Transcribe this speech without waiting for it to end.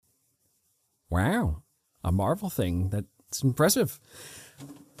Wow, a Marvel thing. That's impressive.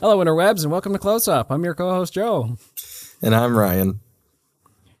 Hello, interwebs, and welcome to Close Up. I'm your co-host, Joe. And I'm Ryan.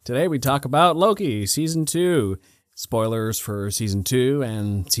 Today we talk about Loki, Season 2. Spoilers for Season 2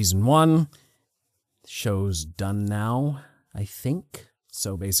 and Season 1. The show's done now, I think.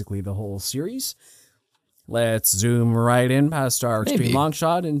 So basically the whole series. Let's zoom right in past our extreme long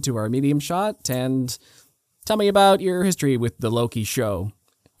shot into our medium shot and tell me about your history with the Loki show.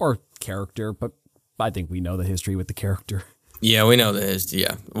 Or character, but I think we know the history with the character. Yeah, we know the history,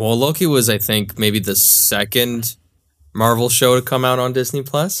 yeah. Well, Loki was, I think, maybe the second Marvel show to come out on Disney+,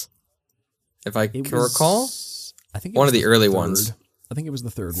 if I can recall. I think one of the early ones. I think it was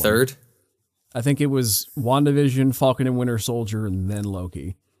the third one. Third? I think it was WandaVision, Falcon and Winter Soldier, and then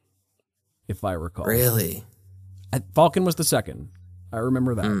Loki, if I recall. Really? Falcon was the second. I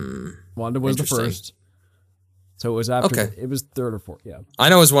remember that. Wanda was the first. So it was after. Okay. It was third or fourth, yeah. I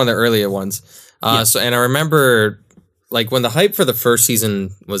know it was one of the earlier ones. And I remember, like, when the hype for the first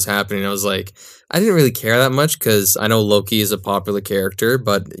season was happening, I was like, I didn't really care that much because I know Loki is a popular character,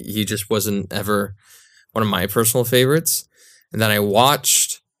 but he just wasn't ever one of my personal favorites. And then I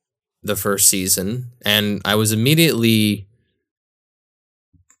watched the first season, and I was immediately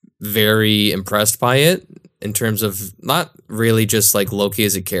very impressed by it in terms of not really just like Loki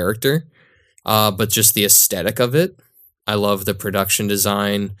as a character, but just the aesthetic of it. I love the production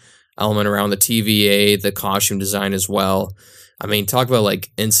design element around the TVA, the costume design as well. I mean, talk about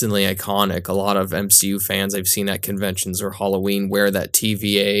like instantly iconic. A lot of MCU fans I've seen at conventions or Halloween wear that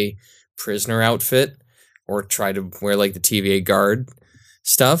TVA prisoner outfit or try to wear like the TVA guard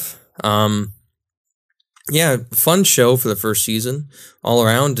stuff. Yeah, fun show for the first season all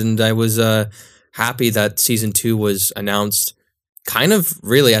around. And I was happy that season 2 was announced kind of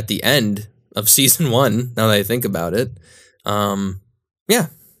really at the end of season 1, now that I think about it. Yeah,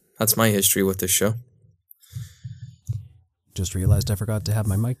 that's my history with this show. Just realized I forgot to have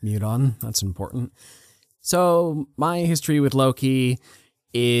my mic mute on. That's important. So my history with Loki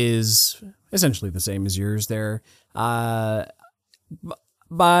is essentially the same as yours there. My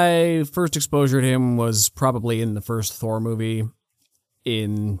first exposure to him was probably in the first Thor movie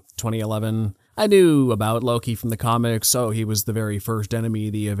in 2011. I knew about Loki from the comics, so he was the very first enemy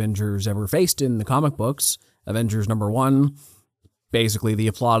the Avengers ever faced in the comic books. Avengers #1, basically the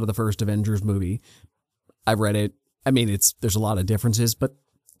plot of the first Avengers movie. I read it. I mean, there's a lot of differences, but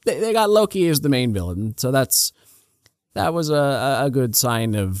they got Loki as the main villain, so that was a good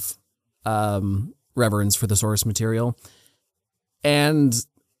sign of reverence for the source material. And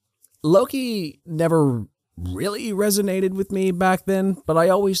Loki never really resonated with me back then, but I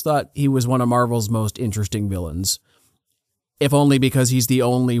always thought he was one of Marvel's most interesting villains. If only because he's the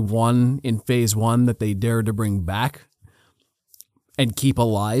only one in Phase 1 that they dared to bring back and keep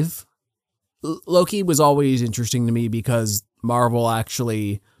alive. Loki was always interesting to me because Marvel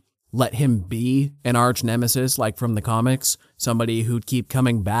actually let him be an arch nemesis, like from the comics, somebody who'd keep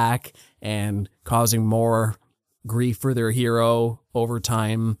coming back and causing more grief for their hero over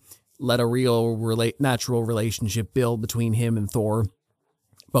time, let a real natural relationship build between him and Thor,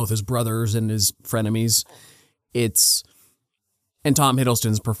 both as brothers and as frenemies. And Tom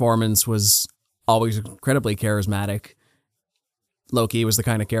Hiddleston's performance was always incredibly charismatic. Loki was the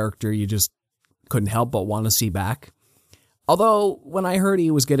kind of character you just couldn't help but want to see back. Although, when I heard he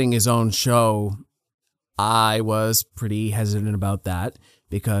was getting his own show, I was pretty hesitant about that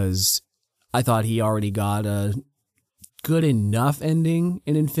because I thought he already got a good enough ending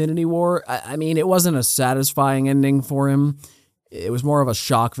in Infinity War. I mean, it wasn't a satisfying ending for him. It was more of a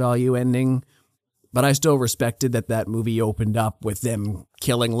shock value ending, but I still respected that movie opened up with them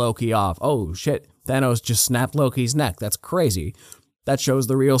killing Loki off. Oh shit, Thanos just snapped Loki's neck. That's crazy. That shows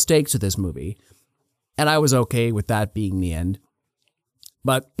the real stakes of this movie. And I was okay with that being the end.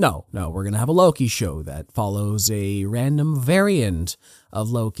 But no, we're going to have a Loki show that follows a random variant of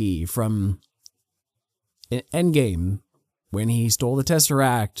Loki from Endgame when he stole the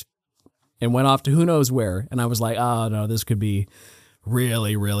Tesseract and went off to who knows where. And I was like, oh no, this could be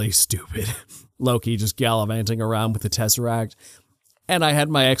really, really stupid. Loki just gallivanting around with the Tesseract. And I had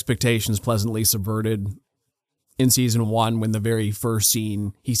my expectations pleasantly subverted in season 1 when the very first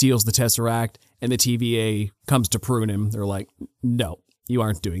scene, he steals the Tesseract and the TVA comes to prune him. They're like, no, you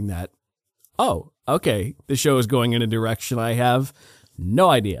aren't doing that. Oh, okay. The show is going in a direction I have no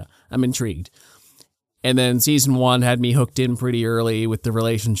idea. I'm intrigued. And then season 1 had me hooked in pretty early with the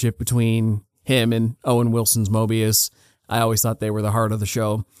relationship between him and Owen Wilson's Mobius. I always thought they were the heart of the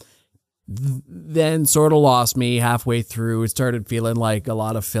show. Then sort of lost me halfway through. It started feeling like a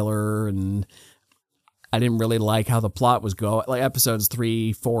lot of filler, and I didn't really like how the plot was going. Like episodes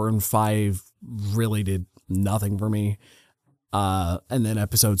 3, 4, and 5 really did nothing for me. And then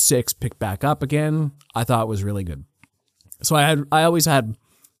episode 6 picked back up again. I thought it was really good. So I always had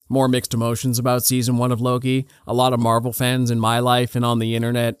more mixed emotions about season 1 of Loki. A lot of Marvel fans in my life and on the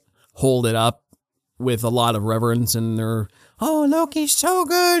internet hold it up with a lot of reverence, and they're, oh, Loki's so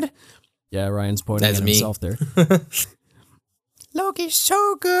good. Yeah, Ryan's pointing at himself there. Loki's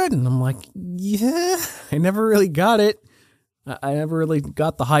so good. And I'm like, yeah, I never really got it. I never really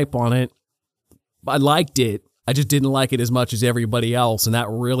got the hype on it. I liked it. I just didn't like it as much as everybody else, and that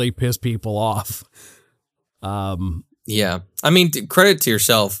really pissed people off. Yeah. I mean, credit to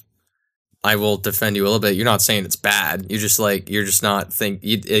yourself. I will defend you a little bit. You're not saying it's bad. You're just not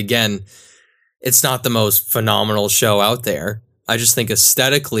again, it's not the most phenomenal show out there. I just think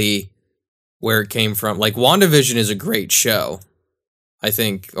aesthetically where it came from, like WandaVision is a great show. I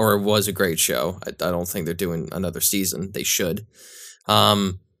think, or it was a great show. I don't think they're doing another season. They should.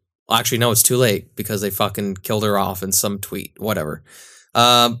 Actually, no, it's too late because they fucking killed her off in some tweet. Whatever.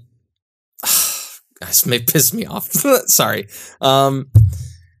 This may piss me off. Sorry. But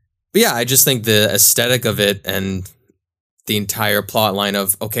yeah, I just think the aesthetic of it and the entire plot line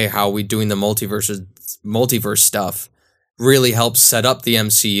of, okay, how are we doing the multiverse stuff really helps set up the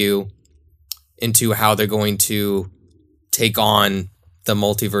MCU into how they're going to take on the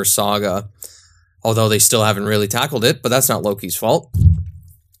multiverse saga. Although they still haven't really tackled it, but that's not Loki's fault.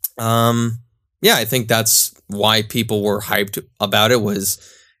 Yeah, I think that's why people were hyped about it was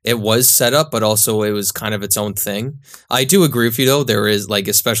set up, but also it was kind of its own thing. I do agree with you though. There is like,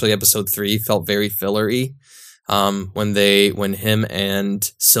 especially episode 3 felt very fillery. When him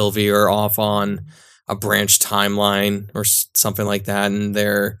and Sylvie are off on a branch timeline or something like that, and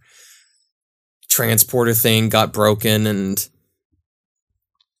their transporter thing got broken, and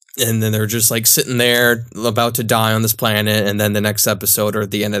then they're just like sitting there about to die on this planet, and then the next episode or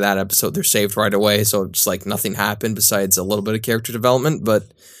at the end of that episode they're saved right away, so just like nothing happened besides a little bit of character development. But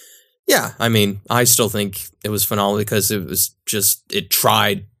yeah, I mean, I still think it was phenomenal because it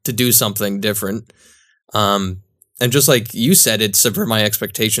tried to do something different. And just like you said, it subverted my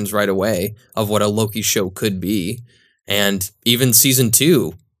expectations right away of what a Loki show could be. And even season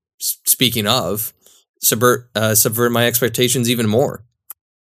 2, speaking of, subverted my expectations even more.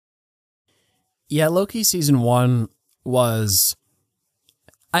 Yeah, Loki season 1 was...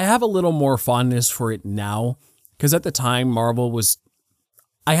 I have a little more fondness for it now, because at the time, Marvel was...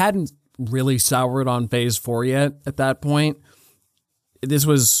 I hadn't really soured on Phase 4 yet at that point. This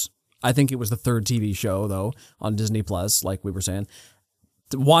was... I think it was the 3rd TV show, though, on Disney+, like we were saying.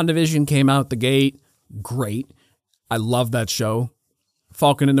 WandaVision came out the gate. Great. I love that show.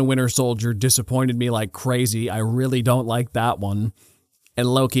 Falcon and the Winter Soldier disappointed me like crazy. I really don't like that one. And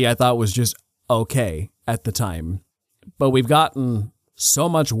Loki, I thought, was just okay at the time. But we've gotten so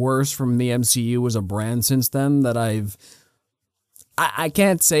much worse from the MCU as a brand since then that I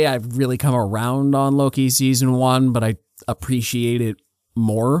can't say I've really come around on Loki season 1, but I appreciate it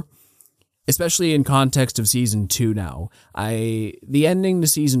more. Especially in context of season 2 now. The ending to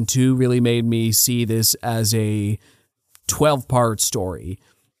season 2 really made me see this as a 12-part story.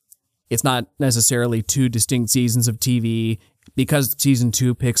 It's not necessarily 2 distinct seasons of TV. Because season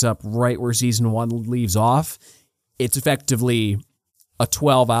 2 picks up right where season 1 leaves off, it's effectively a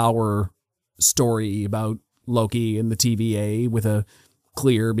 12-hour story about Loki and the TVA with a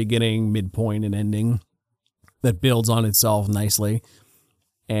clear beginning, midpoint, and ending that builds on itself nicely.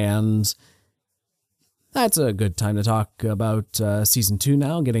 And that's a good time to talk about season 2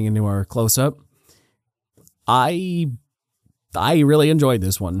 now, getting into our close-up. I really enjoyed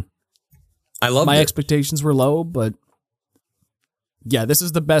this one. I loved My it. expectations were low, but yeah, this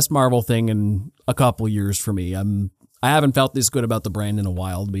is the best Marvel thing in a couple years for me. I haven't felt this good about the brand in a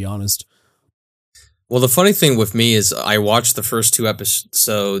while, to be honest. Well, the funny thing with me is I watched the first 2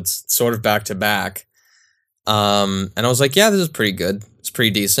 episodes sort of back to back. And I was like, yeah, this is pretty good. It's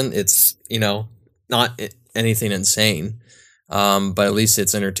pretty decent. It's, not anything insane. But at least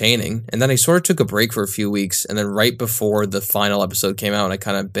it's entertaining. And then I sort of took a break for a few weeks. And then right before the final episode came out, I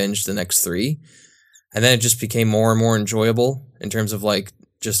kind of binged the next 3. And then it just became more and more enjoyable in terms of like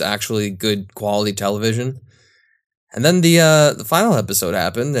just actually good quality television. And then the final episode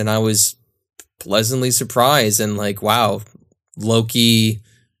happened, and I was pleasantly surprised and like, wow, Loki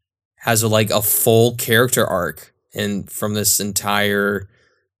has a full character arc and from this entire,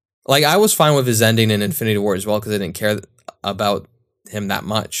 like, I was fine with his ending in Infinity War as well because I didn't care about him that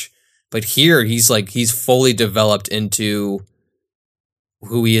much. But here he's fully developed into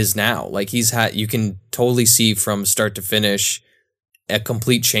who he is now. Like you can totally see from start to finish a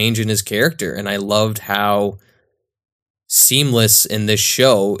complete change in his character, and I loved how seamless in this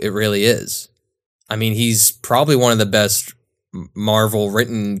show it really is. I mean, he's probably one of the best Marvel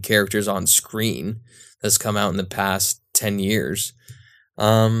written characters on screen that's come out in the past 10 years.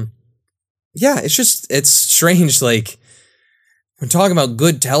 Yeah, it's strange. Like, when talking about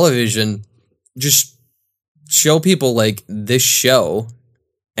good television, just show people like this show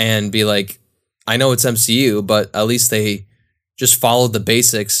and be like, I know it's MCU, but at least they just followed the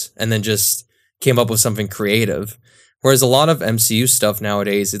basics and then just came up with something creative. Whereas a lot of MCU stuff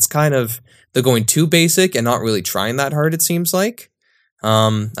nowadays, it's kind of, they're going too basic and not really trying that hard, it seems like.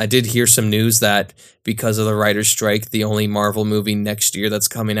 I did hear some news that because of the writer's strike, the only Marvel movie next year that's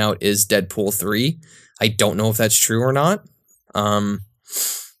coming out is Deadpool 3. I don't know if that's true or not.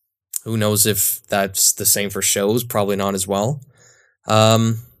 Who knows if that's the same for shows? Probably not as well.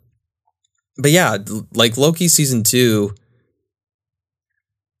 But yeah, like Loki season 2,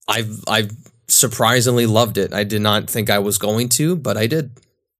 I've surprisingly loved it. I did not think I was going to, but I did.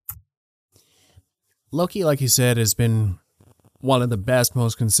 Loki, like you said, has been one of the best,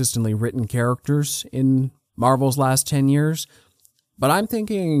 most consistently written characters in Marvel's last 10 years. But I'm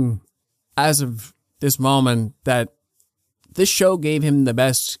thinking, as of this moment, that this show gave him the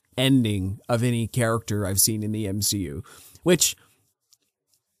best ending of any character I've seen in the MCU, which,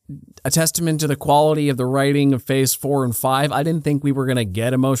 a testament to the quality of the writing of Phase 4 and 5. I didn't think we were going to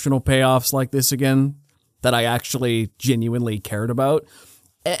get emotional payoffs like this again that I actually genuinely cared about.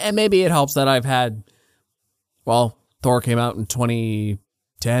 And maybe it helps that I've had, well, Thor came out in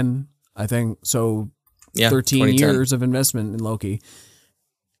 2010, I think. So yeah, 13 years of investment in Loki.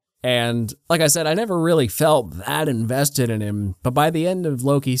 And like I said, I never really felt that invested in him. But by the end of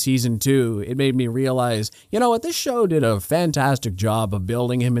Loki season 2, it made me realize, you know what, this show did a fantastic job of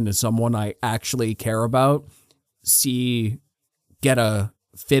building him into someone I actually care about, get a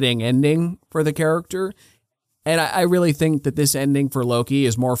fitting ending for the character. And I really think that this ending for Loki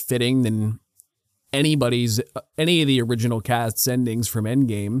is more fitting than any of the original cast's endings from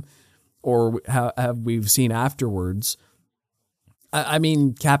Endgame or have we've seen afterwards. I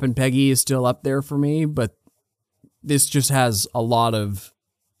mean, Cap and Peggy is still up there for me, but this just has a lot of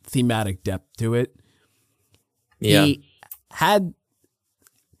thematic depth to it. Yeah.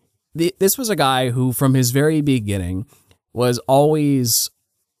 This was a guy who, from his very beginning, was always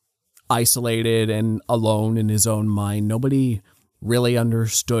isolated and alone in his own mind. Nobody really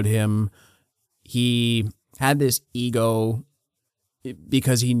understood him. He had this ego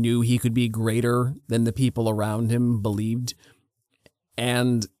because he knew he could be greater than the people around him believed.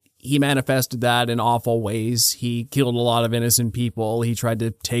 And he manifested that in awful ways. He killed a lot of innocent people. He tried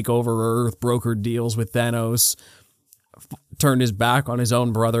to take over Earth, brokered deals with Thanos, turned his back on his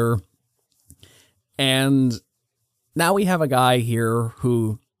own brother. And now we have a guy here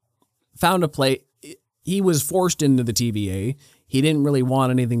who found a place. He was forced into the TVA. He didn't really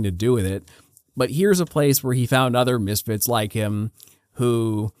want anything to do with it. But here's a place where he found other misfits like him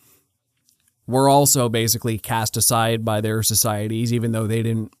who were also basically cast aside by their societies, even though they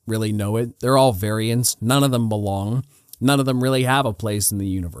didn't really know it. They're all variants. None of them belong. None of them really have a place in the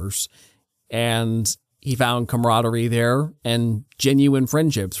universe. And he found camaraderie there and genuine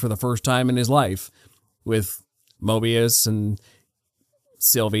friendships for the first time in his life with Mobius and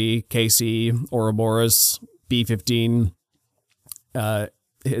Sylvie, Casey, Ouroboros, B-15,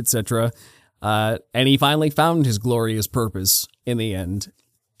 etc. And he finally found his glorious purpose in the end.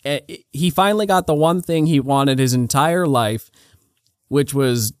 He finally got the one thing he wanted his entire life, which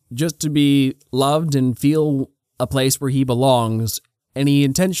was just to be loved and feel a place where he belongs, and he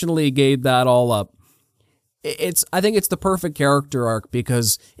intentionally gave that all up. I think it's the perfect character arc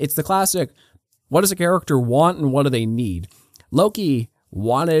because it's the classic, what does a character want and what do they need? Loki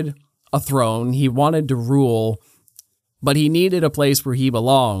wanted a throne, he wanted to rule, but he needed a place where he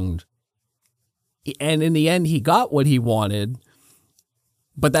belonged. And in the end, he got what he wanted,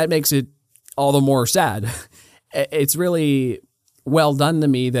 but that makes it all the more sad. It's really well done to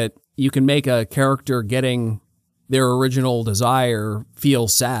me that you can make a character getting their original desire feel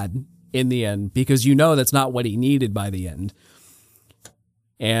sad in the end, because you know that's not what he needed by the end.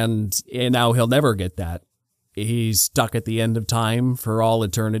 And now he'll never get that. He's stuck at the end of time for all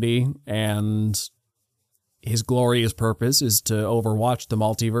eternity, and his glorious purpose is to overwatch the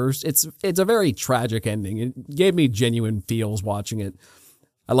multiverse. It's a very tragic ending. It gave me genuine feels watching it.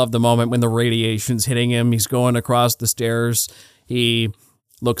 I love the moment when the radiation's hitting him. He's going across the stairs. He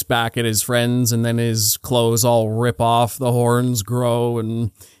looks back at his friends, and then his clothes all rip off. The horns grow,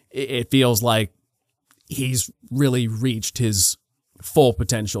 and it feels like he's really reached his full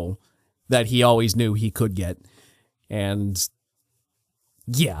potential that he always knew he could get. And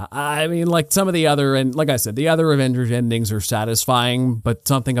Yeah, I mean, like some of the other, and like I said, the other Avengers endings are satisfying, but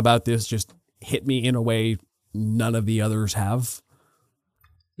something about this just hit me in a way none of the others have.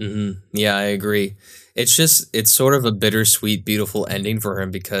 Yeah, I agree. It's sort of a bittersweet, beautiful ending for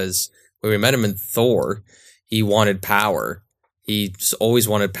him because when we met him in Thor, he wanted power. He always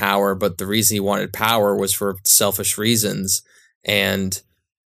wanted power, but the reason he wanted power was for selfish reasons. And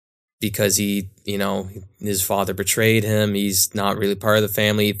because his father betrayed him, he's not really part of the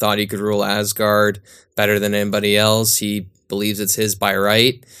family. He thought he could rule Asgard better than anybody else. He believes it's his by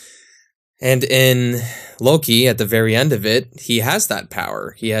right. And in Loki, at the very end of it, he has that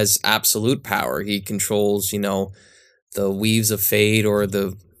power. He has absolute power. He controls, the weaves of fate or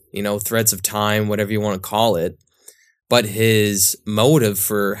the, threads of time, whatever you want to call it. But his motive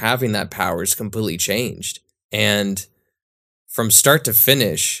for having that power is completely changed. And from start to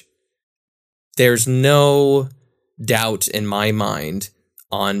finish, there's no doubt in my mind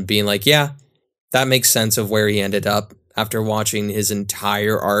on being like, yeah, that makes sense of where he ended up after watching his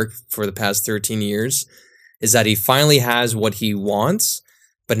entire arc for the past 13 years, is that he finally has what he wants,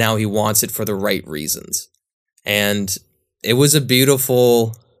 but now he wants it for the right reasons. And it was a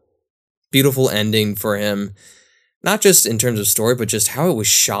beautiful, beautiful ending for him, not just in terms of story, but just how it was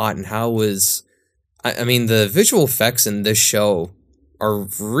shot and how it was... I mean, the visual effects in this show are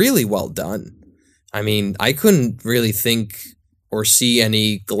really well done. I mean, I couldn't really think or see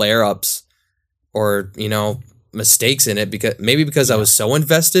any glare-ups or, mistakes in it because I was so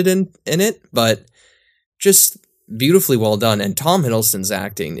invested in it, but just beautifully well done. And Tom Hiddleston's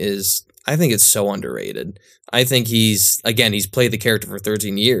acting I think it's so underrated. I think he's played the character for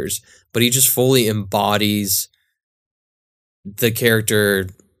 13 years, but he just fully embodies the character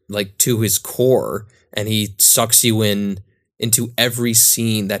like to his core, and he sucks you into every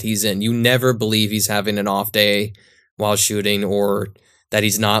scene that he's in. You never believe he's having an off day while shooting or that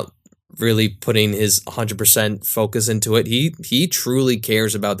he's not really putting his 100% focus into it. He truly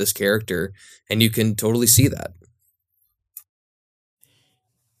cares about this character, and you can totally see that.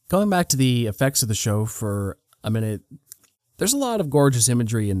 Going back to the effects of the show for a minute, there's a lot of gorgeous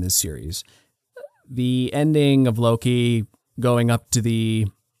imagery in this series. The ending of Loki going up to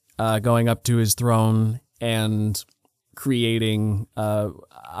his throne and creating,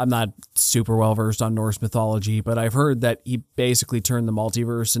 I'm not super well versed on Norse mythology, but I've heard that he basically turned the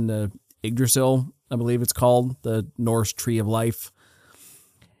multiverse into Yggdrasil, I believe it's called, the Norse Tree of Life,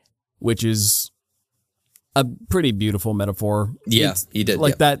 which is a pretty beautiful metaphor. Yeah, he did.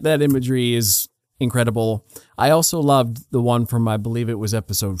 Like that imagery is incredible. I also loved the one from, I believe it was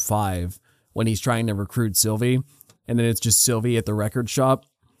episode 5, when he's trying to recruit Sylvie, and then it's just Sylvie at the record shop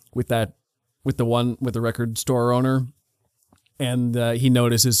with the record store owner. And he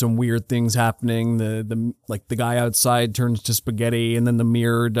notices some weird things happening. The guy outside turns to spaghetti, and then the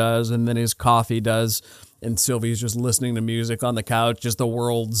mirror does, and then his coffee does. And Sylvie's just listening to music on the couch, just the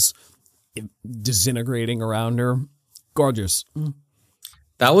world's disintegrating around her. Gorgeous.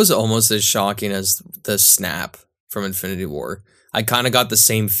 That was almost as shocking as the snap from Infinity War. I kind of got the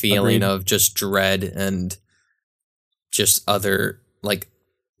same feeling Agreed. of just dread and just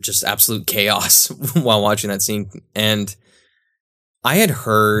just absolute chaos while watching that scene. And I had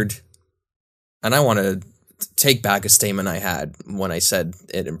heard, and I want to take back a statement I had when I said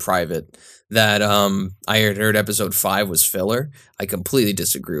it in private, that I had heard episode 5 was filler. I completely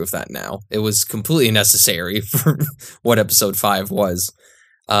disagree with that now. It was completely necessary for what episode 5 was.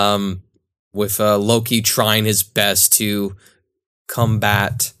 With Loki trying his best to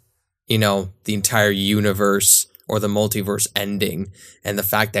combat, the entire universe or the multiverse ending, and the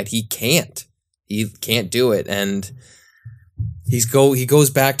fact that he can't do it. And he goes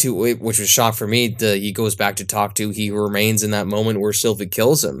back to, which was a shock for me, he goes back to talk to, he remains in that moment where Sylvie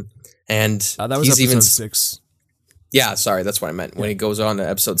kills him. And that was episode 6. Yeah, sorry, that's what I meant. When he goes on to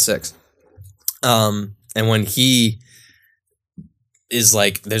episode 6. And when he is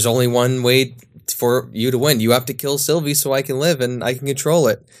like, there's only one way for you to win. You have to kill Sylvie so I can live and I can control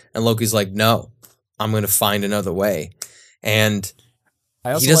it. And Loki's like, no, I'm going to find another way. And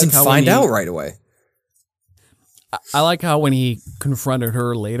he doesn't find out right away. I like how when he confronted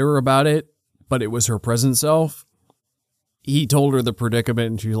her later about it, but it was her present self, he told her the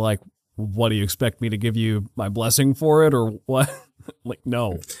predicament, and she's like, what, do you expect me to give you my blessing for it, or what? Like,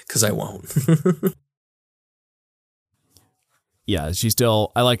 no. Because I won't. Yeah,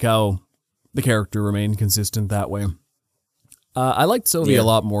 I like how the character remained consistent that way. I liked Sylvie a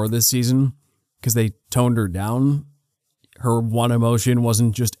lot more this season because they toned her down. Her one emotion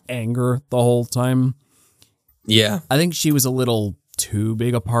wasn't just anger the whole time. Yeah. I think she was a little too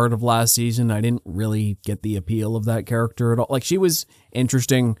big a part of last season. I didn't really get the appeal of that character at all. Like, she was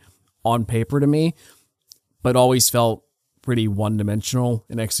interesting on paper to me, but always felt pretty one-dimensional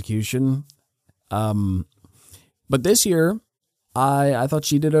in execution. But this year, I thought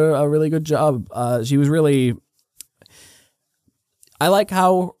she did a really good job. She was really... I like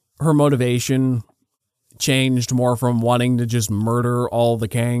how her motivation changed more from wanting to just murder all the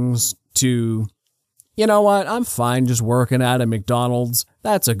Kangs to, you know what, I'm fine just working at a McDonald's.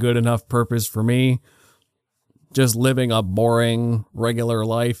 That's a good enough purpose for me. Just living a boring, regular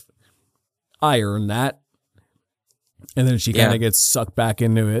life. I earned that. And then she kind of gets sucked back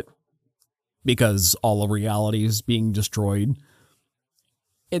into it because all of reality is being destroyed.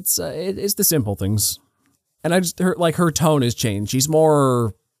 It's the simple things. And her tone has changed.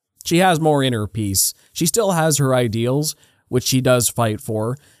 She has more inner peace. She still has her ideals, which she does fight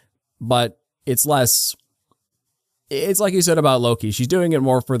for, but it's less. It's like you said about Loki. She's doing it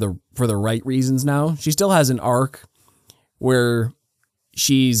more for the right reasons now. She still has an arc where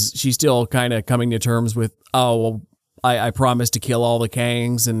she's still kind of coming to terms with, oh, well, I promised to kill all the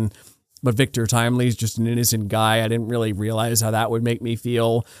Kangs, but Victor Timely's just an innocent guy. I didn't really realize how that would make me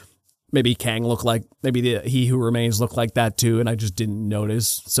feel. Maybe Kang looked like, maybe He Who Remains looked like that too, and I just didn't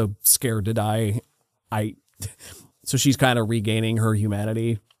notice. So scared to die. So she's kind of regaining her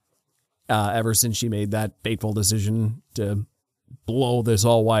humanity ever since she made that fateful decision to blow this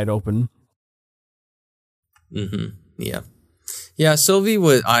all wide open. Mm-hmm. Yeah. Yeah, Sylvie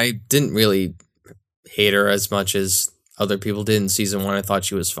I didn't really hate her as much as other people did in season 1. I thought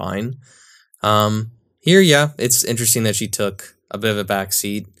she was fine. Here, yeah, it's interesting that she took a bit of a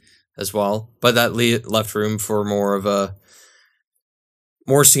backseat as well, but that left room for more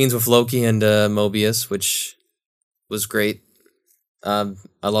scenes with Loki and Mobius, which was great. I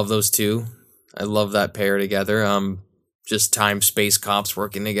love those two. I love that pair together. Just time space cops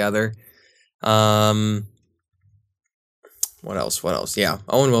working together. What else? Yeah,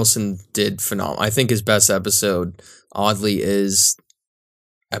 Owen Wilson did phenomenal. I think his best episode, oddly, is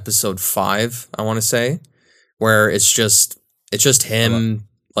episode 5. I want to say, where it's just him.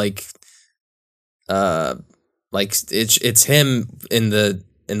 It's him in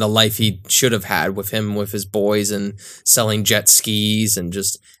the life he should have had with his boys and selling jet skis and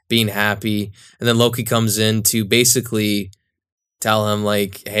just being happy. And then Loki comes in to basically tell him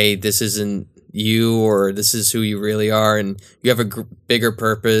like, hey, this isn't you, or this is who you really are, and you have a bigger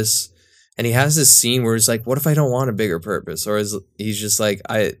purpose. And he has this scene where he's like, what if I don't want a bigger purpose? Or he's just like,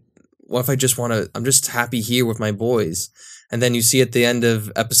 what if I just want to, I'm just happy here with my boys. And then you see at the end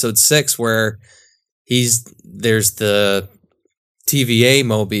of episode 6 where there's the TVA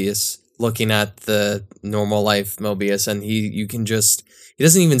Mobius looking at the normal life Mobius, and he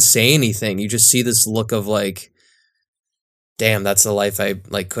doesn't even say anything. You just see this look of like, damn, that's the life I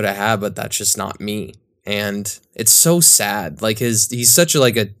like could have had, but that's just not me. And it's so sad. Like he's such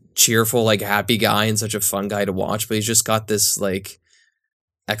a cheerful, like happy guy and such a fun guy to watch, but he's just got this like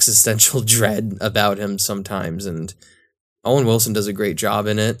existential dread about him sometimes. And Owen Wilson does a great job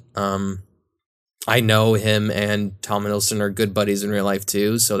in it. I know him and Tom Hiddleston are good buddies in real life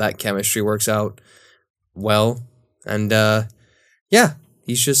too, so that chemistry works out well. And yeah,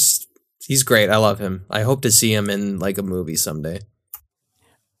 he's great. I love him. I hope to see him in like a movie someday.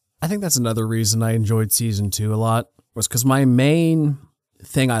 I think that's another reason I enjoyed season 2 a lot, was because my main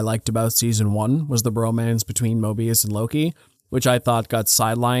thing I liked about season 1 was the bromance between Mobius and Loki, which I thought got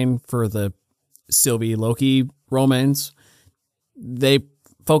sidelined for the Sylvie Loki romance. They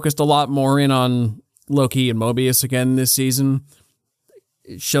focused a lot more in on Loki and Mobius again this season.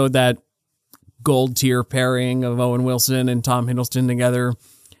 It showed that gold tier pairing of Owen Wilson and Tom Hiddleston together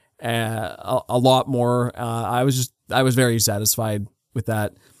a lot more. I was very satisfied with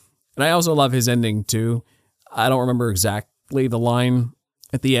that. And I also love his ending too. I don't remember exactly the line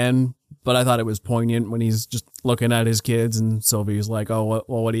at the end, but I thought it was poignant when he's just looking at his kids and Sylvie's like, oh,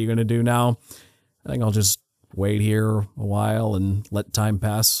 what are you going to do now? I think I'll just wait here a while and let time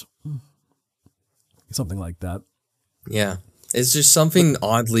pass. Something like that. Yeah. It's just something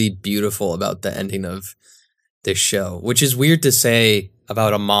oddly beautiful about the ending of this show, which is weird to say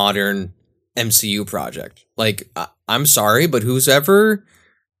about a modern MCU project. Like, I'm sorry, but whoever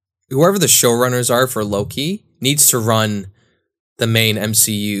the showrunners are for Loki needs to run the main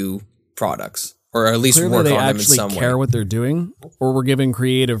MCU products, or at least clearly work they on them in some way. actually care what they're doing, or we're giving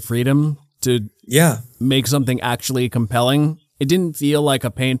creative freedom to make something actually compelling. It didn't feel like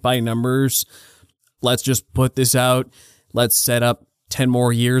a paint by numbers. Let's just put this out. Let's set up 10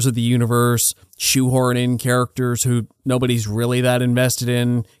 more years of the universe, shoehorn in characters who nobody's really that invested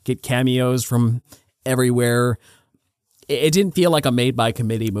in, get cameos from everywhere. it didn't feel like a made by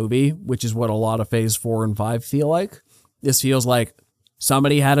committee movie, which is what a lot of Phase 4 and 5 feel like. This feels like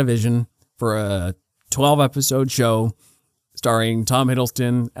somebody had a vision for a 12-episode show starring Tom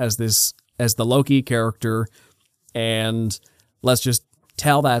Hiddleston as the Loki character, and let's just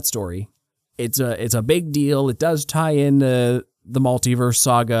tell that story. It's a big deal. It does tie into the multiverse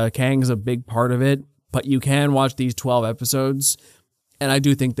saga. Kang's a big part of it, but you can watch these 12 episodes, and I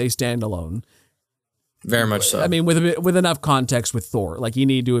do think they stand alone. Very much so. I mean, with enough context with Thor, like you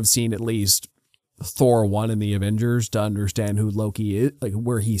need to have seen at least Thor 1 in the Avengers to understand who Loki is, like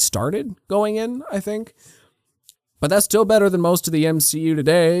where he started going in, I think. But that's still better than most of the MCU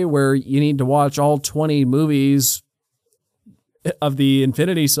today, where you need to watch all 20 movies of the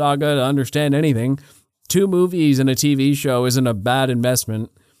Infinity Saga to understand anything. 2 movies and a TV show isn't a bad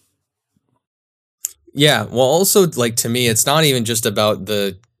investment. Yeah, well, also, like, to me, it's not even just about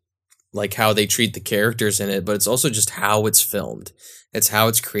how they treat the characters in it, but it's also just how it's filmed. It's how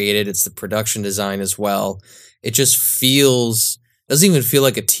it's created. It's the production design as well. It just doesn't even feel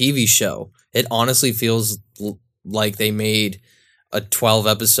like a TV show. It honestly feels like they made a 12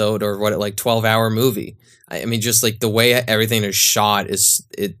 episode or 12-hour movie. I mean, just like the way everything is shot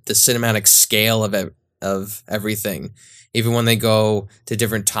the cinematic scale of everything. Even when they go to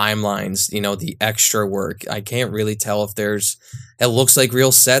different timelines, the extra work, I can't really tell if it looks like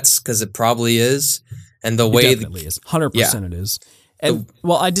real sets, because it probably is. And the way it definitely is. 100% it is. And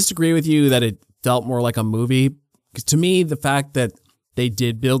I disagree with you that it felt more like a movie. Because to me, the fact that they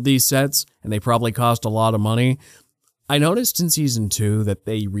did build these sets and they probably cost a lot of money, I noticed in season 2 that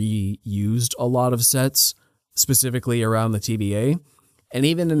they reused a lot of sets specifically around the TVA. And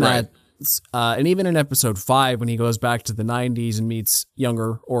even in and even in episode 5, when he goes back to the 90s and meets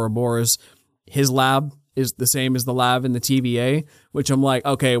younger Ouroboros, his lab is the same as the lab in the TVA, which I'm like,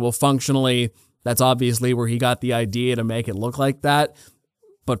 okay, well, functionally, that's obviously where he got the idea to make it look like that.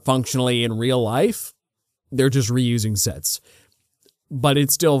 But functionally, in real life, they're just reusing sets. But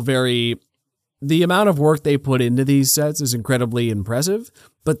it's still the amount of work they put into these sets is incredibly impressive.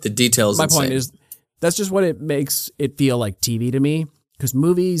 But the details, my point is, that's just what it makes it feel like TV to me. Because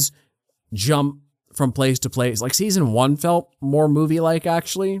movies jump from place to place. Like season 1 felt more movie-like,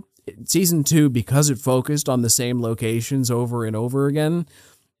 actually. Season 2, because it focused on the same locations over and over again,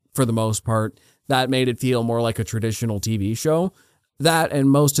 for the most part, that made it feel more like a traditional TV show. That and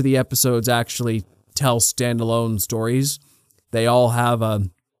most of the episodes actually tell standalone stories. They all have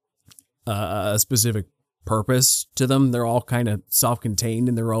a specific purpose to them. They're all kind of self-contained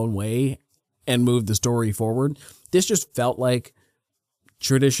in their own way and move the story forward. This just felt like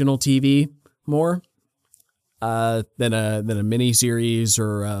traditional TV more than a mini series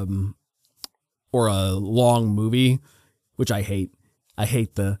or a long movie, which I hate. I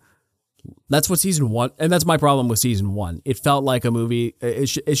hate that's what season 1, and that's my problem with season 1. It felt like a movie.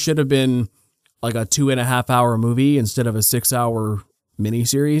 It should have been like a 2.5-hour movie instead of a 6-hour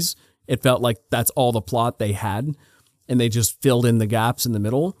miniseries. It felt like that's all the plot they had, and they just filled in the gaps in the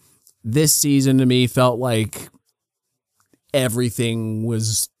middle. This season to me felt like everything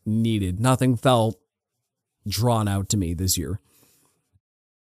was needed. Nothing felt drawn out to me this year.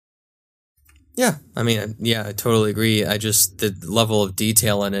 Yeah, I mean, yeah, I totally agree. The level of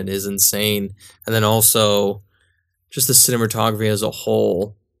detail in it is insane. And then also, just the cinematography as a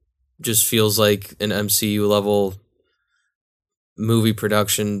whole just feels like an MCU level movie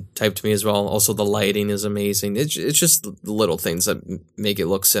production type to me as well. Also, the lighting is amazing. It's just the little things that make it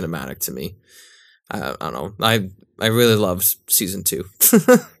look cinematic to me. I don't know. I really loved season 2.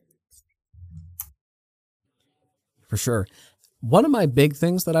 For sure. One of my big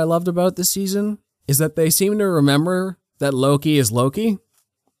things that I loved about this season is that they seem to remember that Loki is Loki,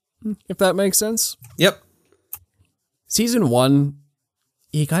 if that makes sense. Yep. Season 1,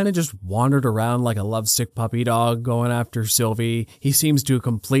 he kind of just wandered around like a lovesick puppy dog going after Sylvie. He seems to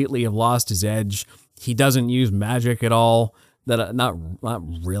completely have lost his edge. He doesn't use magic at all. Not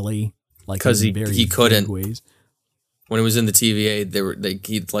really. Like, because he couldn't. Ways. When it was in the TVA,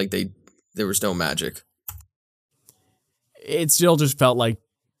 there was no magic. It still just felt like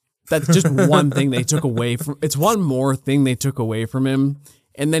that's just one thing they took away from. It's one more thing they took away from him.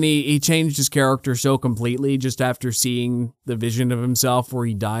 And then he changed his character so completely just after seeing the vision of himself where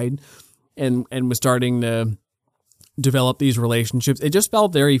he died and was starting to develop these relationships. It just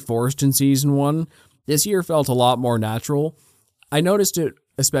felt very forced in season 1. This year felt a lot more natural. I noticed it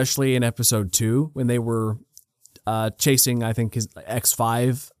especially in episode 2 when they were chasing, I think, his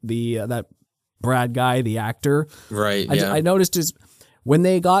X5, that Brad guy, the actor. Right, I noticed when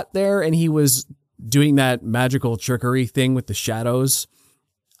they got there and he was doing that magical trickery thing with the shadows,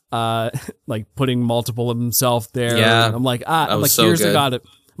 like putting multiple of himself there. Yeah, I'm like, so here's good. the god of,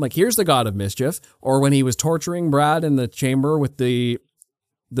 I'm like, here's the god of mischief. Or when he was torturing Brad in the chamber with the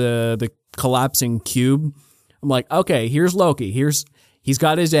collapsing cube, I'm like, okay, here's Loki. He's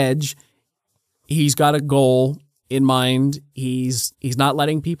got his edge. He's got a goal in mind. He's not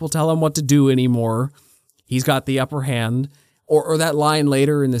letting people tell him what to do anymore. He's got the upper hand. Or that line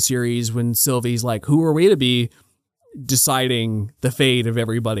later in the series when Sylvie's like, who are we to be deciding the fate of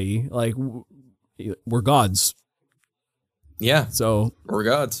everybody? Like, we're gods. Yeah. So we're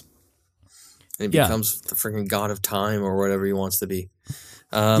gods. And he becomes the freaking god of time or whatever he wants to be.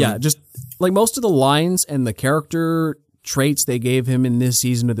 Just like most of the lines and the character traits they gave him in this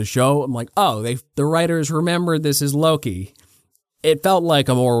season of the show, I'm like, oh, the writers remembered this is Loki. It felt like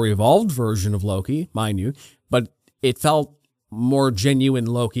a more evolved version of Loki, mind you, but it felt more genuine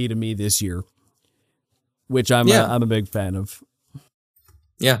Loki to me this year, which I'm a big fan of.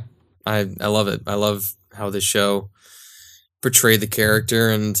 Yeah, I love it. I love how the show portrayed the character,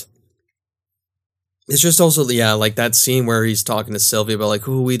 and it's just also like that scene where he's talking to Sylvie about like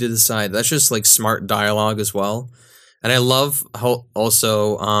who are we to decide. That's just like smart dialogue as well, and I love how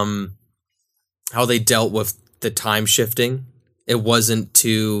also how they dealt with the time shifting. It wasn't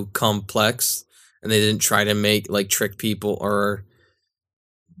too complex. And they didn't try to make like trick people, or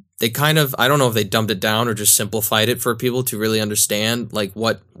they kind of, I don't know if they dumbed it down or just simplified it for people to really understand like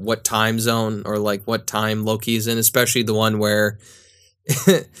what time zone or like what time Loki is in, especially the one where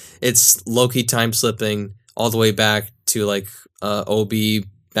it's Loki time slipping all the way back to like OB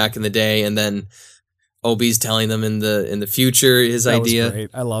back in the day, and then OB's telling them in the future his idea. Was great.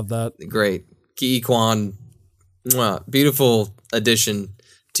 I love that. Great. Ki Kwan, beautiful addition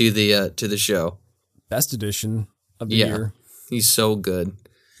to the show. Best edition of the year. He's so good.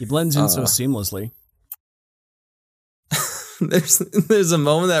 He blends in so seamlessly. There's a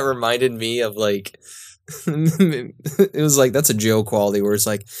moment that reminded me of like it was like that's a Joe quality where it's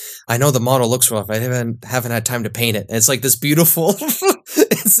like, I know the model looks rough. I haven't had time to paint it. And it's like this beautiful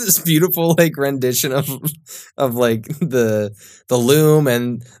it's this beautiful like rendition of like the loom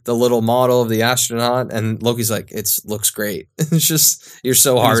and the little model of the astronaut, and Loki's like, it looks great. It's just you're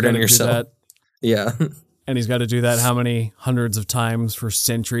so hard on yourself. Yeah. And he's got to do that how many hundreds of times for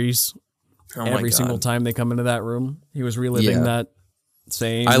centuries? Every single time they come into that room. He was reliving that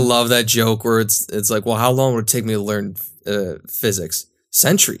same. I love that joke where it's like, well, how long would it take me to learn physics?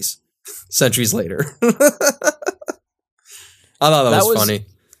 Centuries. Centuries later. I thought that was funny.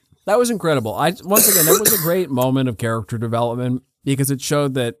 That was incredible. Once again, that was a great moment of character development because it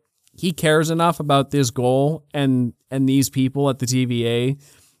showed that he cares enough about this goal and these people at the TVA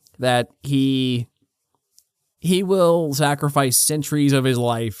that he will sacrifice centuries of his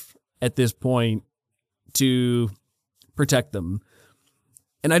life at this point to protect them.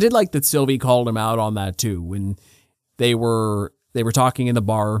 And I did like that Sylvie called him out on that too when they were talking in the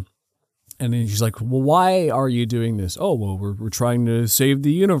bar, and then she's like, well, why are you doing this? Oh, well, we're trying to save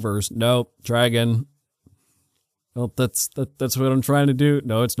the universe. No, try again. Well, that's what I'm trying to do.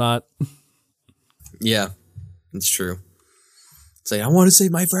 No, it's not. Yeah, it's true. It's like, I want to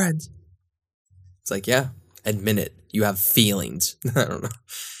save my friends. It's like, yeah, admit it. You have feelings. I don't know.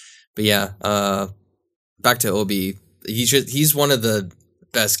 But yeah, back to Obi. He's one of the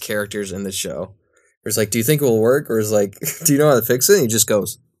best characters in the show. It's like, do you think it will work? Or is like, do you know how to fix it? And he just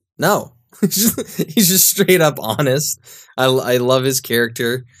goes, no. He's just straight up honest. I love his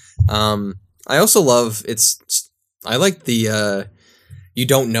character. I also love I like the you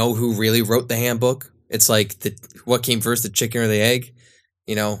don't know who really wrote the handbook. It's like what came first, the chicken or the egg?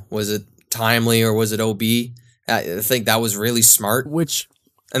 You know, was it Timely or was it OB? I think that was really smart.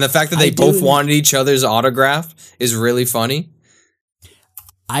 And the fact that they both wanted each other's autograph is really funny.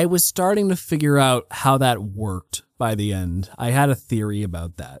 I was starting to figure out how that worked by the end. I had a theory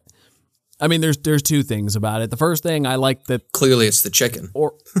about that. I mean, there's two things about it. The first thing, I like that clearly it's the chicken.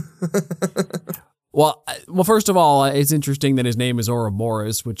 Well, first of all, it's interesting that his name is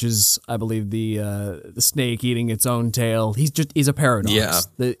Ouroboros, which is, I believe, the snake eating its own tail. He's a paradox.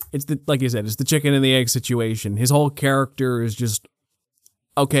 Yeah. It's like you said, it's the chicken and the egg situation. His whole character is just,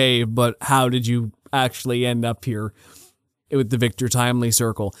 okay, but how did you actually end up here with the Victor Timely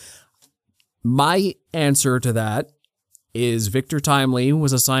circle? My answer to that is Victor Timely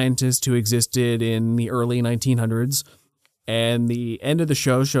was a scientist who existed in the early 1900s. And the end of the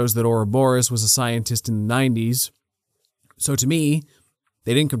show shows that Ouroboros was a scientist in the 90s. So to me,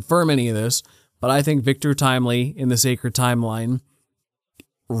 they didn't confirm any of this, but I think Victor Timely in the Sacred Timeline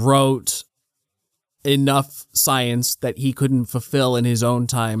wrote enough science that he couldn't fulfill in his own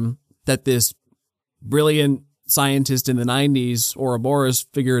time, that this brilliant scientist in the 90s, Ouroboros,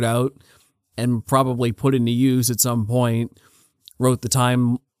 figured out and probably put into use at some point, wrote the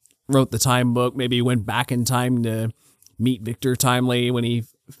time book, maybe went back in time to meet Victor Timely when he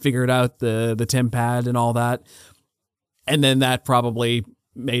figured out the TemPad and all that. And then that probably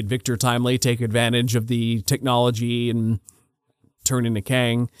made Victor Timely take advantage of the technology and turn into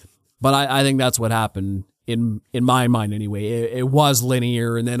Kang. But I think that's what happened in my mind anyway. It was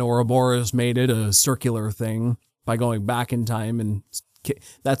linear, and then Ouroboros made it a circular thing by going back in time, and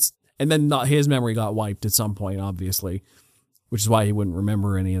then his memory got wiped at some point, obviously, which is why he wouldn't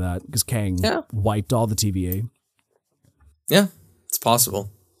remember any of that, because Kang wiped all the TVA. Yeah, it's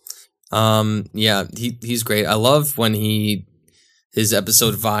possible. He's great. I love when his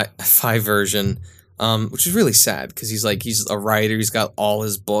episode 5 version, which is really sad because he's a writer. He's got all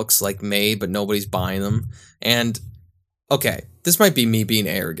his books like made, but nobody's buying them. And okay, this might be me being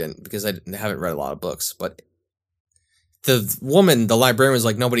arrogant because I haven't read a lot of books, but the librarian, was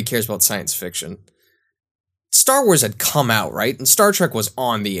like, nobody cares about science fiction. Star Wars had come out, right? And Star Trek was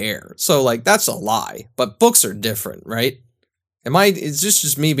on the air. So like, that's a lie, but books are different, right? Is this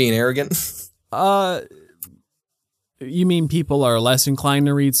just me being arrogant? You mean people are less inclined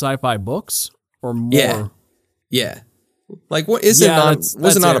to read sci-fi books or more? Yeah. Like, what is it not?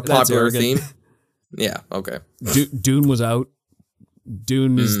 Was it not a popular theme? Yeah. Okay. Dune was out.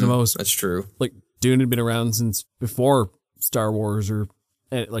 Dune is the most. That's true. Like, Dune had been around since before Star Wars,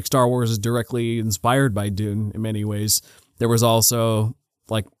 like Star Wars is directly inspired by Dune in many ways. There was also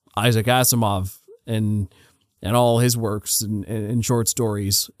like Isaac Asimov and all his works and short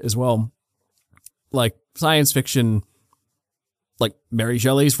stories as well. Like science fiction, like Mary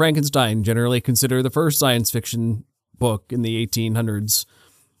Shelley's Frankenstein, generally considered the first science fiction book in the 1800s.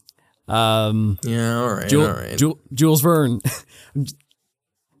 All right. Jules Verne.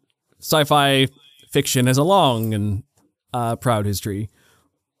 Sci-fi fiction has a long and proud history.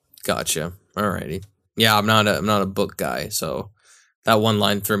 Gotcha. Alrighty. Yeah, I'm not a book guy, so that one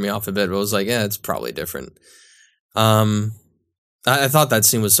line threw me off a bit. But I was like, yeah, it's probably different. I thought that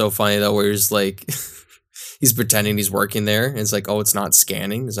scene was so funny though, where he's like, he's pretending he's working there, and it's like, oh, it's not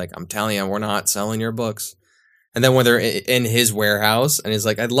scanning. He's like, I'm telling you, we're not selling your books. And then when they're in his warehouse, and he's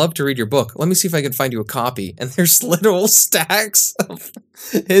like, I'd love to read your book. Let me see if I can find you a copy. And there's literal stacks of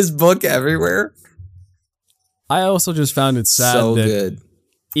his book everywhere. I also just found it sad that good.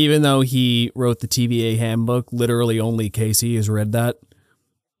 Even though he wrote the TVA handbook, literally only Casey has read that.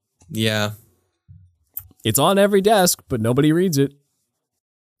 Yeah. It's on every desk, but nobody reads it.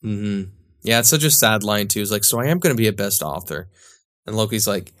 Mm-hmm. Yeah, it's such a sad line, too. It's like, so I am going to be a best author. And Loki's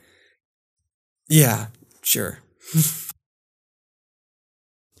like, yeah, sure.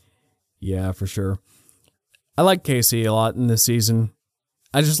 Yeah, for sure. I like Casey a lot in this season.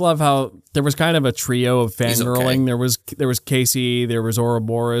 I just love how there was kind of a trio of fangirling. Okay. There was Casey, there was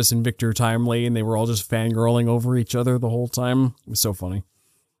Ouroboros, and Victor Timely, and they were all just fangirling over each other the whole time. It was so funny.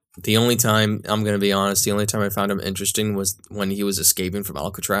 The only time, I'm going to be honest, the only time I found him interesting was when he was escaping from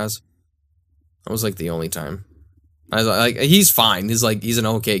Alcatraz. That was like the only time. I was like, he's fine. He's an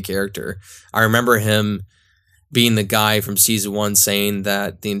okay character. I remember him being the guy from season 1 saying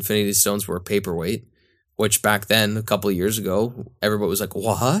that the Infinity Stones were a paperweight, which back then, a couple of years ago, everybody was like,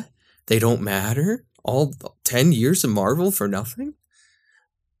 what? They don't matter? All 10 years of Marvel for nothing?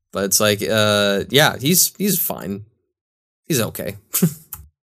 But it's like, yeah, he's fine. He's okay.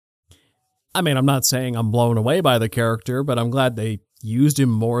 I mean, I'm not saying I'm blown away by the character, but I'm glad they used him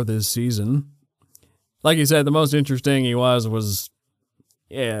more this season. Like you said, the most interesting he was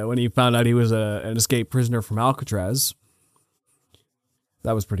when he found out he was an escaped prisoner from Alcatraz.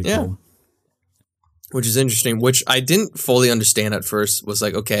 That was pretty cool. Which is interesting, which I didn't fully understand at first. Was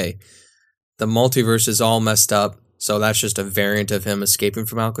like, okay, the multiverse is all messed up, so that's just a variant of him escaping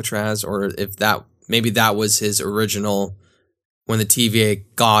from Alcatraz, or if maybe that was his original when the TVA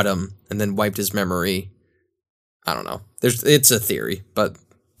got him and then wiped his memory. I don't know. It's a theory, but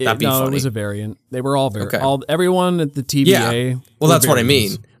that'd be funny. No, it was a variant. They were all everyone at the TVA. Yeah. Well, that's what I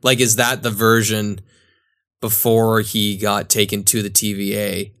mean. Like, is that the version before he got taken to the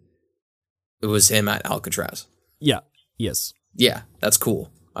TVA? It was him at Alcatraz. Yeah. Yes. Yeah, that's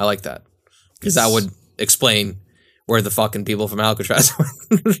cool. I like that. Because that would explain where the fucking people from Alcatraz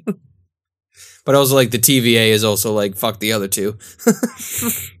went. But also, like, the TVA is also like, fuck the other two.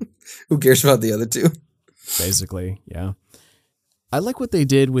 Who cares about the other two? Basically, yeah. I like what they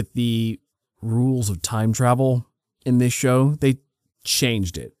did with the rules of time travel in this show. They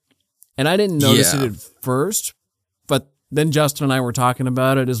changed it. And I didn't notice it at first, but then Justin and I were talking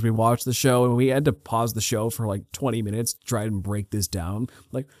about it as we watched the show, and we had to pause the show for like 20 minutes to try and break this down.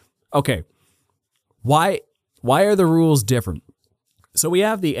 Like, okay, why why are the rules different? So we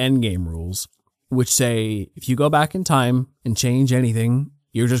have the endgame rules, which say if you go back in time and change anything,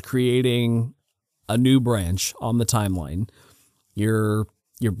 you're just creating a new branch on the timeline. You're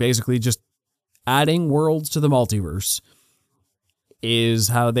basically just adding worlds to the multiverse, is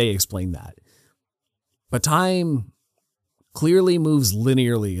how they explain that. But time clearly moves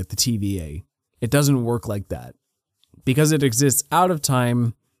linearly at the TVA. It doesn't work like that. Because it exists out of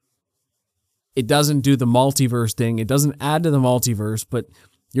time, it doesn't do the multiverse thing. It doesn't add to the multiverse, but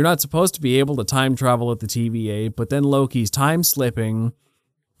you're not supposed to be able to time travel at the TVA. But then Loki's time slipping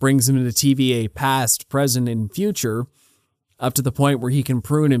brings him to the TVA past, present, and future, up to the point where he can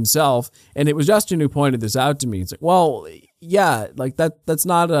prune himself. And it was Justin who pointed this out to me. It's like, well, yeah, like that's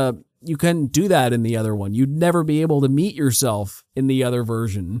not you couldn't do that in the other one. You'd never be able to meet yourself in the other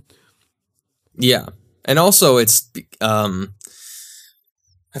version. Yeah. And also it's, I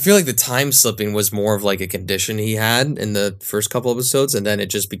feel like the time slipping was more of like a condition he had in the first couple episodes, and then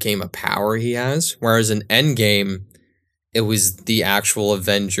it just became a power he has. Whereas in Endgame, it was the actual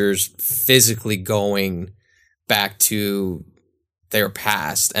Avengers physically going back to their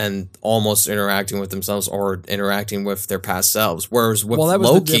past and almost interacting with themselves or interacting with their past selves. Whereas with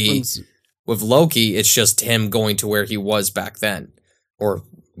Loki, it's just him going to where he was back then, or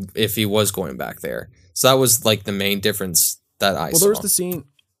if he was going back there. So that was like the main difference that I saw.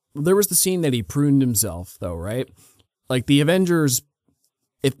 There was the scene that he pruned himself, though, right? Like the Avengers,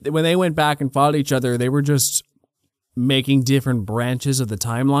 when they went back and fought each other, they were just making different branches of the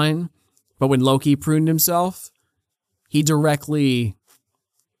timeline. But when Loki pruned himself, he directly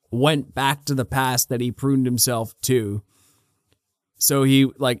went back to the past that he pruned himself to. So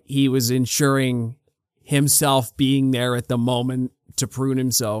he was ensuring himself being there at the moment to prune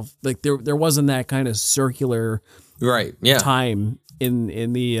himself. Like there wasn't that kind of circular time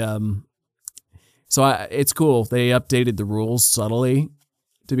in the so it's cool. They updated the rules subtly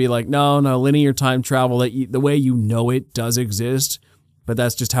to be like, no, linear time travel, the way you know it does exist, but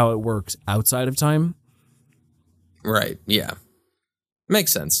that's just how it works outside of time. Right, yeah.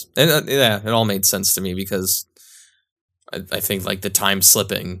 Makes sense. And it all made sense to me because I think like the time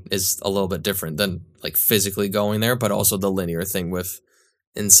slipping is a little bit different than like physically going there, but also the linear thing with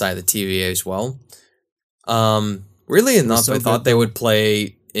inside the TVA as well. Really enough, I thought they would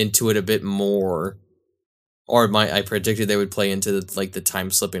play into it a bit more, or I predicted they would play into the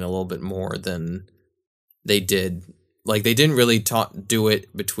time slipping a little bit more than they did. Like they didn't really do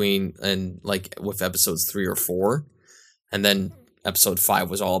it between and like with episodes 3 or 4, and then episode 5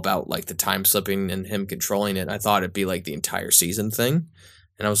 was all about like the time slipping and him controlling it. I thought it'd be like the entire season thing,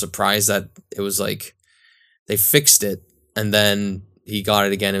 and I was surprised that it was like they fixed it and then he got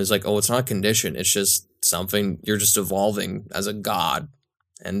it again. It was like, oh, it's not a condition. It's just something you're just evolving as a god.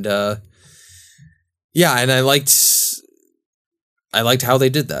 And yeah, and I liked how they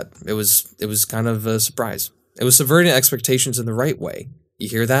did that. It was kind of a surprise. It was subverting expectations in the right way. You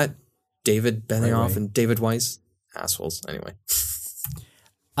hear that? David Benioff and David Weiss? Assholes. Anyway.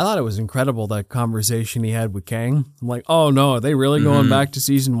 I thought it was incredible, that conversation he had with Kang. I'm like, oh no, are they really going back to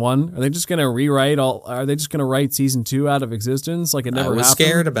season 1? Are they just going to rewrite are they just going to write season 2 out of existence? Like it never happened? I was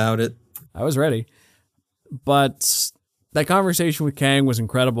scared about it. I was ready. But that conversation with Kang was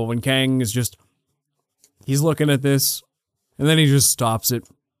incredible when Kang is just, he's looking at this and then he just stops it.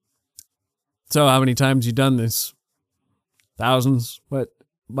 So how many times you done this? Thousands? What?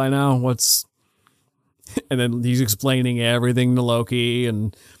 By now, what's... And then he's explaining everything to Loki,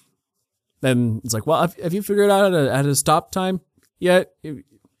 and then it's like, well, have you figured out how to stop time yet?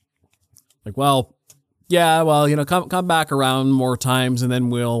 Like, well, yeah, well, come back around more times, and then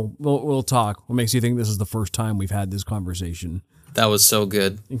we'll talk. What makes you think this is the first time we've had this conversation? That was so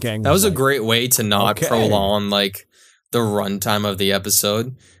good. That was a great way to not prolong like the runtime of the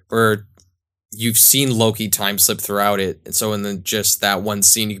episode, where you've seen Loki time slip throughout it, and so in just that one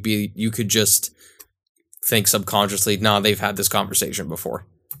scene, you could just think subconsciously, they've had this conversation before.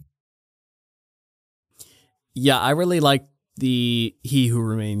 Yeah, I really like the He Who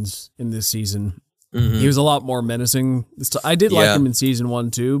Remains in this season. Mm-hmm. He was a lot more menacing. I did like him in season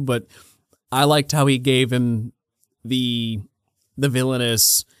 1 too, but I liked how he gave him the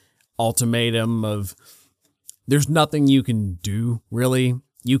villainous ultimatum of there's nothing you can do, really.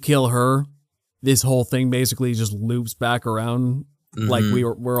 You kill her, this whole thing basically just loops back around like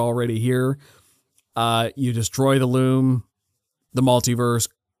we're already here. You destroy the loom, the multiverse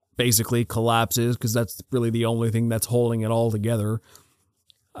basically collapses because that's really the only thing that's holding it all together.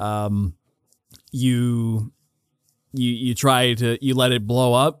 You let it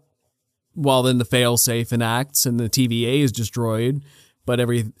blow up, while then the failsafe enacts and the TVA is destroyed, but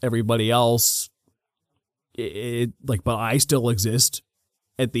everybody else but I still exist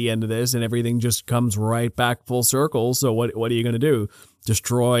at the end of this, and everything just comes right back full circle. So what are you going to do?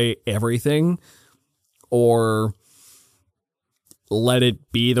 Destroy everything, or let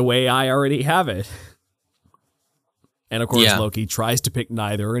it be the way I already have it? And of course, Loki tries to pick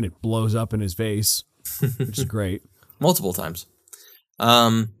neither, and it blows up in his face, which is great. Multiple times.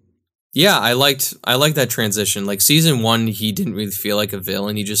 Yeah, I liked that transition. Like season 1, he didn't really feel like a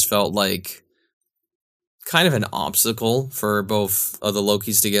villain. He just felt like kind of an obstacle for both of the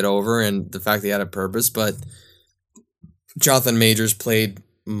Lokis to get over, and the fact that he had a purpose. But Jonathan Majors played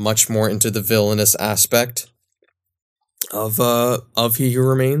much more into the villainous aspect of He Who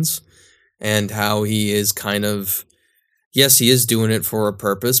Remains, and how he is kind of, yes, he is doing it for a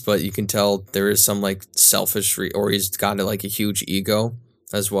purpose, but you can tell there is some like selfish or he's got like a huge ego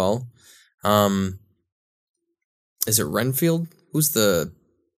as well. Is it Renfield? What's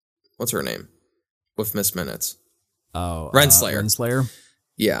her name? With Miss Minutes. Oh, Renslayer. Renslayer.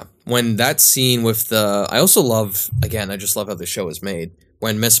 Yeah. When that scene with I also love, again, I just love how the show is made.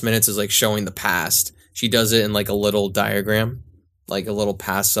 When Miss Minutes is like showing the past, she does it in like a little diagram, like a little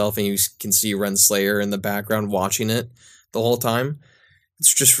past self, and you can see Renslayer in the background watching it the whole time.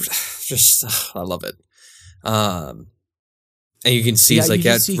 It's just I love it. And you can see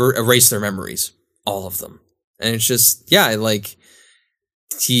erase their memories, all of them. And it's just, like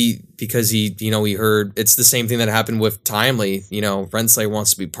because he heard it's the same thing that happened with Timely. Renslayer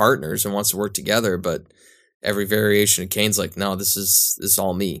wants to be partners and wants to work together, but every variation of Kane's like, no, this is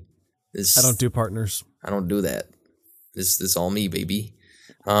all me. I don't do partners. I don't do that. This is all me, baby.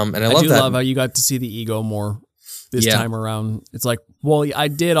 And I love how you got to see the ego more this time around. It's like, well, I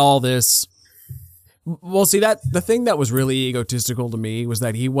did all this. Well, see, the thing that was really egotistical to me was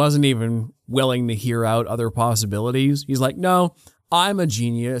that he wasn't even willing to hear out other possibilities. He's like, no, I'm a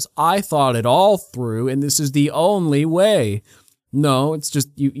genius. I thought it all through, and this is the only way. No, it's just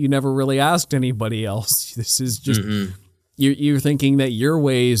you never really asked anybody else. This is just, you're thinking that your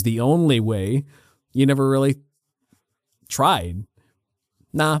way is the only way. You never really tried.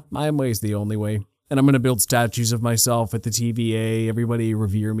 Nah, my way is the only way. And I'm going to build statues of myself at the TVA. Everybody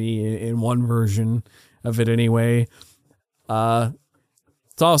revere me in one version of it anyway.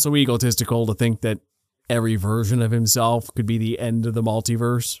 It's also egotistical to think that every version of himself could be the end of the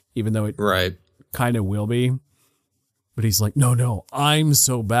multiverse, even though it kind of will be. But he's like, no, I'm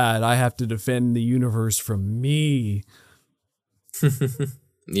so bad. I have to defend the universe from me.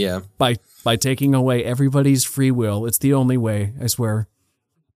 Yeah. By taking away everybody's free will. It's the only way, I swear.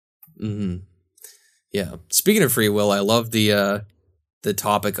 Mm-hmm. Yeah. Speaking of free will, I love the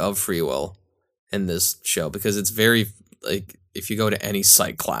topic of free will in this show, because it's very, like, if you go to any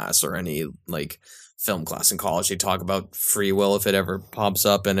psych class or any like film class in college, they talk about free will if it ever pops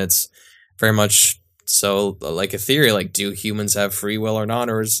up, and it's very much so like a theory, like, do humans have free will or not,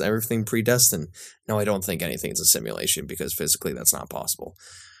 or is everything predestined? No, I don't think anything's a simulation, because physically that's not possible.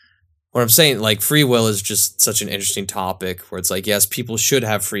 What I'm saying, like, free will is just such an interesting topic where it's like, yes, people should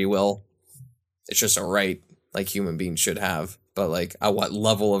have free will. It's just a right, like, human beings should have. But, like, at what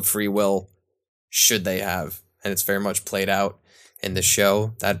level of free will should they have? And it's very much played out in the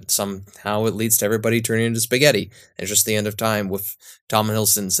show that somehow it leads to everybody turning into spaghetti. And it's just the end of time with Tom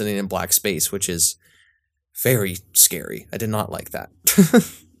Hiddleston sitting in black space, which is very scary. I did not like that.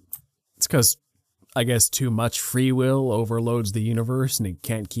 It's because, I guess, too much free will overloads the universe and it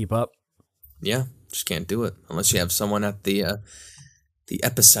can't keep up. Yeah, just can't do it unless you have someone at the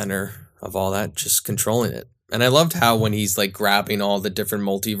epicenter of all that just controlling it. And I loved how when he's like grabbing all the different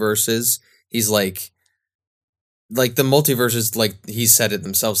multiverses, he's like the multiverses, like he said it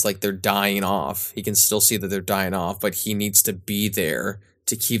themselves, like they're dying off. He can still see that they're dying off, but he needs to be there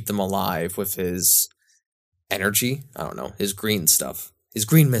to keep them alive with his energy. I don't know, his green stuff, his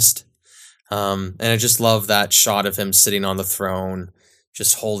green mist. And I just love that shot of him sitting on the throne,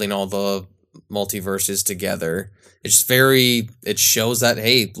 just holding all the multiverses together. It shows that,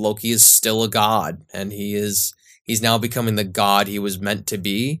 hey, Loki is still a god, and he's now becoming the god he was meant to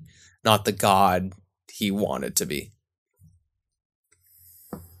be, not the god he wanted to be.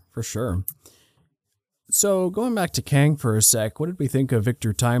 For sure. So going back to Kang for a sec, what did we think of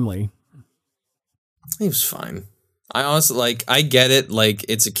Victor Timely? He was fine. I honestly, I get it,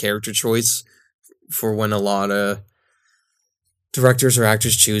 it's a character choice for when a lot of directors or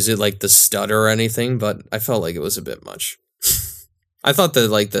actors choose it, like the stutter or anything, but I felt like it was a bit much. I thought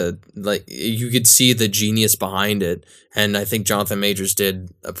that you could see the genius behind it, and I think Jonathan Majors did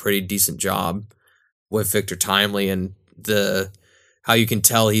a pretty decent job with Victor Timely, and how you can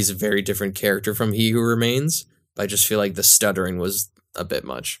tell he's a very different character from He Who Remains, but I just feel like the stuttering was a bit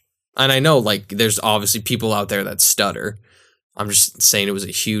much. And I know, like, there's obviously people out there that stutter. I'm just saying it was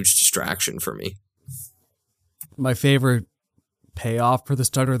a huge distraction for me. My favorite payoff for the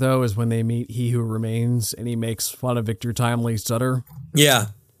stutter, though, is when they meet He Who Remains and he makes fun of Victor Timely's stutter. Yeah,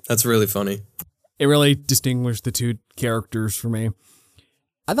 that's really funny. It really distinguished the two characters for me.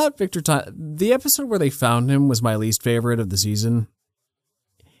 I thought the episode where they found him was my least favorite of the season.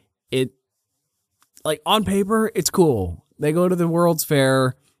 It, like, on paper, it's cool. They go to the World's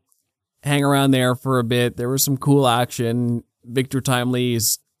Fair, hang around there for a bit. There was some cool action. Victor Timely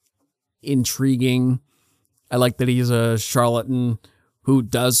is intriguing. I like that he's a charlatan who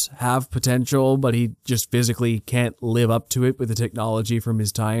does have potential, but he just physically can't live up to it with the technology from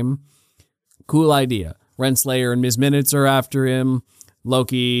his time. Cool idea. Renslayer and Ms. Minutes are after him.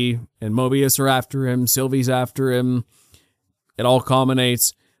 Loki and Mobius are after him. Sylvie's after him. It all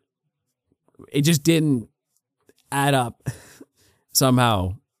culminates. It just didn't add up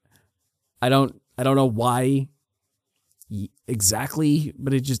somehow. I don't know why exactly,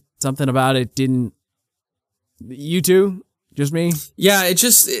 but it just, something about it didn't. You too? Just me? Yeah, it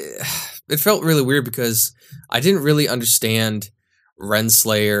felt really weird because I didn't really understand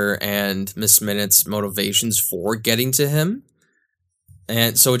Renslayer and Miss Minutes' motivations for getting to him.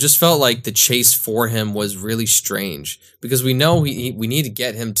 And so it just felt like the chase for him was really strange because we know we need to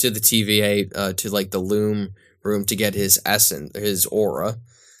get him to the TVA, to like the loom room to get his essence, his aura,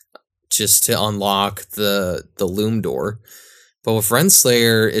 just to unlock the loom door. But with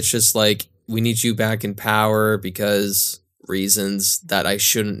Renslayer, it's just like, we need you back in power because reasons that I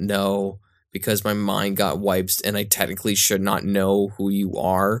shouldn't know because my mind got wiped and I technically should not know who you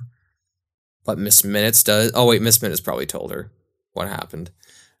are. But Miss Minutes does. Oh, wait, Miss Minutes probably told her what happened.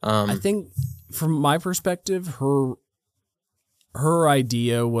 I think from my perspective, her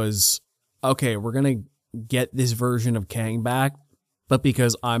idea was, okay, we're going to get this version of Kang back, but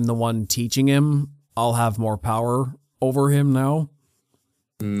because I'm the one teaching him, I'll have more power over him now.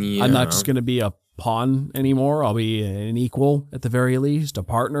 Yeah. I'm not just going to be a pawn anymore. I'll be an equal at the very least, a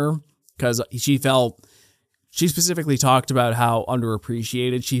partner. Because she specifically talked about how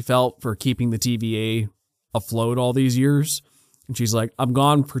underappreciated she felt for keeping the TVA afloat all these years. And she's like, I'm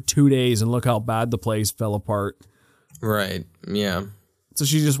gone for 2 days and look how bad the place fell apart. Right, yeah. So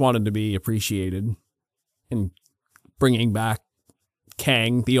she just wanted to be appreciated. And bringing back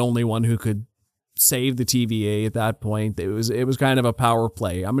Kang, the only one who could save the TVA at that point. It was kind of a power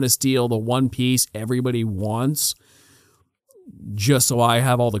play. I'm going to steal the one piece everybody wants just so I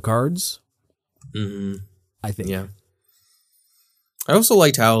have all the cards. Mm-hmm. I think. Yeah. I also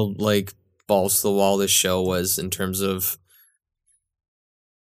liked how like balls to the wall this show was in terms of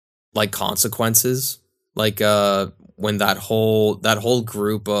like consequences. Like when that whole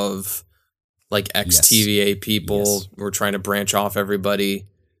group of like ex-TVA people were trying to branch off everybody.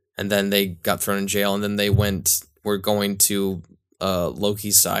 And then they got thrown in jail, and then they were going to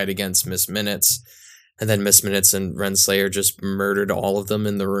Loki's side against Miss Minutes. And then Miss Minutes and Renslayer just murdered all of them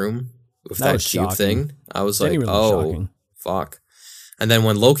in the room with that cube thing. I was like, oh, fuck. And then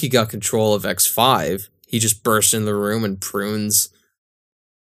when Loki got control of X5, he just burst in the room and prunes,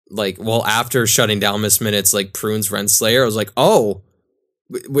 like, well, after shutting down Miss Minutes, like, prunes Renslayer. I was like, oh,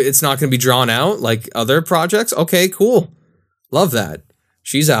 it's not going to be drawn out like other projects? Okay, cool. Love that.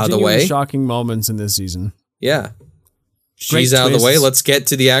 She's out of the way. Shocking moments in this season. Yeah. She's out of the way. Let's get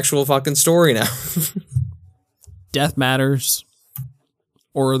to the actual fucking story now. Death matters.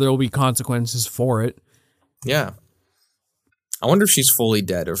 Or there will be consequences for it. Yeah. I wonder if she's fully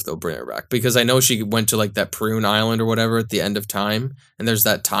dead or if they'll bring her back. Because I know she went to like that prune island or whatever at the end of time. And there's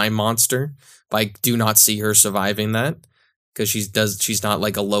that time monster. But I do not see her surviving that. Because she's not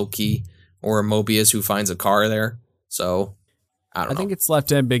like a Loki or a Mobius who finds a car there. So I don't know. I think it's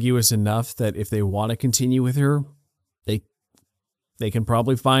left ambiguous enough that if they want to continue with her, they can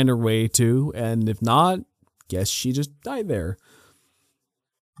probably find a way to, and if not, guess she just died there.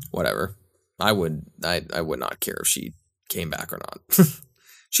 Whatever. I would not care if she came back or not.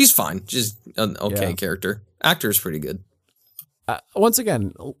 She's fine. She's an okay character. Actor's pretty good. Once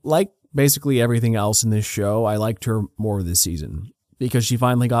again, like basically everything else in this show, I liked her more this season because she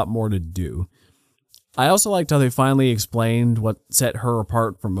finally got more to do. I also liked how they finally explained what set her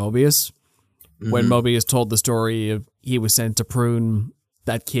apart from Mobius. Mm-hmm. When Mobius told the story of he was sent to prune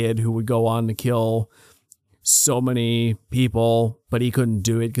that kid who would go on to kill so many people, but he couldn't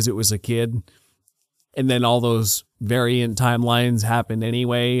do it because it was a kid. And then all those variant timelines happened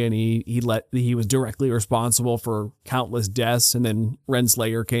anyway, and he was directly responsible for countless deaths, and then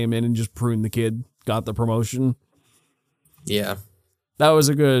Renslayer came in and just pruned the kid, got the promotion. Yeah. That was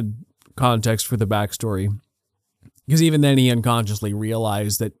a good context for the backstory. Because even then he unconsciously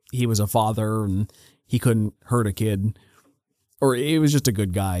realized that he was a father and he couldn't hurt a kid. Or he was just a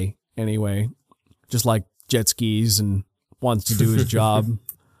good guy anyway. Just like jet skis and wants to do his job.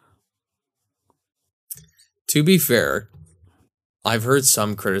 To be fair, I've heard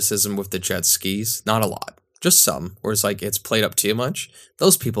some criticism with the jet skis. Not a lot. Just some. Where it's like, it's played up too much.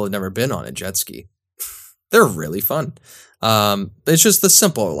 Those people have never been on a jet ski. They're really fun. It's just the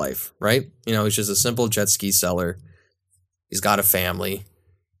simple life, right? You know, he's just a simple jet ski seller. He's got a family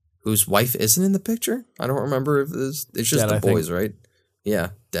whose wife isn't in the picture. I don't remember if it's just dead, the boys, right?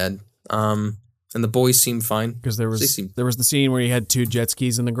 Yeah, dead. And the boys seem fine. Because there was the scene where he had 2 jet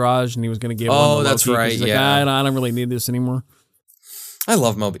skis in the garage and he was going to give one to Loki. That's right, he's like, I don't really need this anymore. I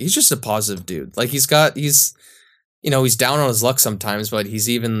love Moby. He's just a positive dude. Like, he's down on his luck sometimes, but he's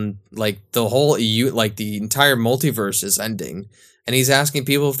even, like, the entire multiverse is ending, and he's asking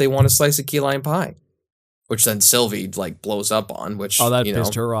people if they want a slice of key lime pie, which then Sylvie, like, blows up on, which, that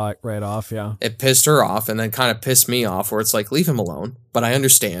pissed her right off, yeah. It pissed her off, and then kind of pissed me off, where it's like, leave him alone, but I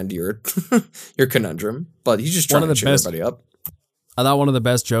understand your conundrum, but he's just trying to cheer everybody up. I thought one of the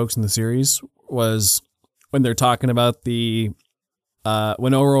best jokes in the series was when they're talking about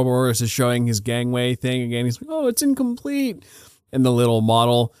when Ouroboros is showing his gangway thing again, he's like, "Oh, it's incomplete." And the little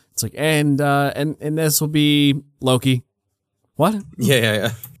model, it's like, and this will be Loki. What?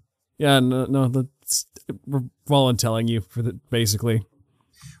 Yeah. Yeah, no, that's Roland telling you for basically.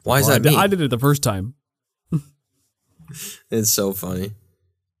 Why is that? I did it the first time. It's so funny.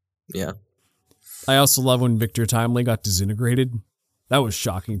 Yeah. I also love when Victor Timely got disintegrated. That was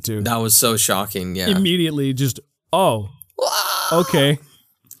shocking too. That was so shocking. Yeah. Immediately, just okay.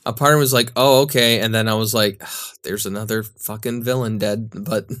 A part of me was like, oh, okay. And then I was like, there's another fucking villain dead.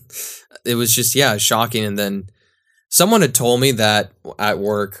 But it was just, shocking. And then someone had told me that at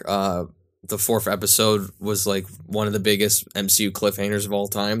work, the 4th episode was like one of the biggest MCU cliffhangers of all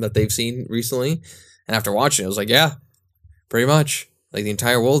time that they've seen recently. And after watching it, I was like, yeah, pretty much. Like, the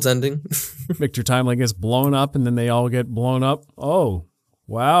entire world's ending. Victor Timely gets blown up and then they all get blown up. Oh,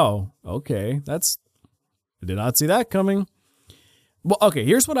 wow. Okay. I did not see that coming. Well, okay,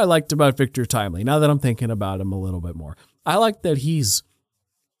 here's what I liked about Victor Timely, now that I'm thinking about him a little bit more. I like that he's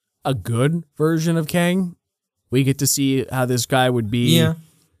a good version of Kang. We get to see how this guy would be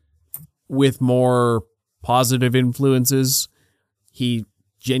with more positive influences. He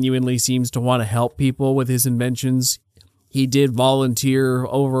genuinely seems to want to help people with his inventions. He did volunteer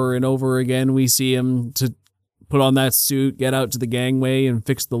over and over again. We see him to put on that suit, get out to the gangway, and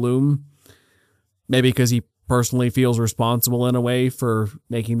fix the loom. Maybe because he personally feels responsible in a way for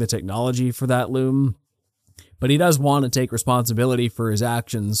making the technology for that loom. But he does want to take responsibility for his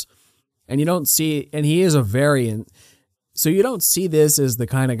actions. And he is a variant. So you don't see this as the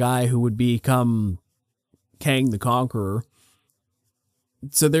kind of guy who would become Kang the Conqueror.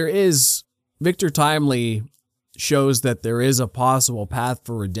 So Victor Timely shows that there is a possible path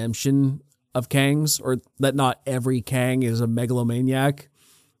for redemption of Kangs, or that not every Kang is a megalomaniac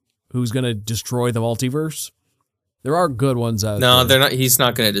who's going to destroy the multiverse. There are good ones out there. No, they're not. He's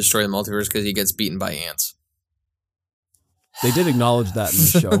not going to destroy the multiverse because he gets beaten by ants. They did acknowledge that in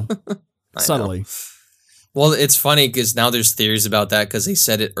the show. Subtly. Well, it's funny because now there's theories about that because they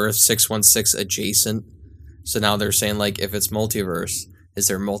said it Earth 616 adjacent. So now they're saying, like, if it's multiverse, is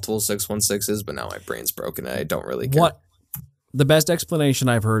there multiple 616s? But now my brain's broken and I don't really care. What? The best explanation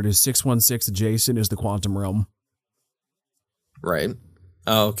I've heard is 616 adjacent is the quantum realm. Right.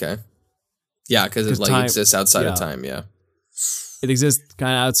 Oh, okay. Yeah, because it exists outside of time, yeah. It exists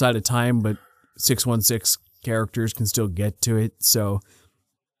kind of outside of time, but 616 characters can still get to it, so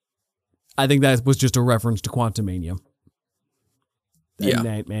I think that was just a reference to Quantumania. And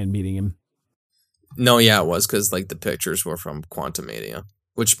Ant-Man meeting him. No, yeah, it was, because like the pictures were from Quantumania,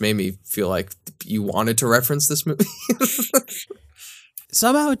 which made me feel like you wanted to reference this movie.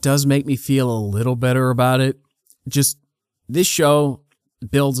 Somehow it does make me feel a little better about it. Just, this show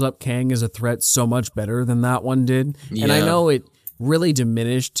builds up Kang as a threat so much better than that one did. Yeah. And I know it really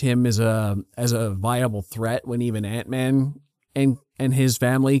diminished him as a viable threat when even Ant-Man and his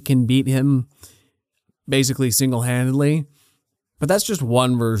family can beat him basically single-handedly. But that's just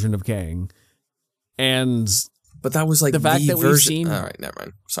one version of Kang. But that was like the fact that we've seen... All right, never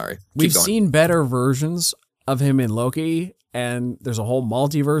mind. Sorry. We've seen better versions of him in Loki, and there's a whole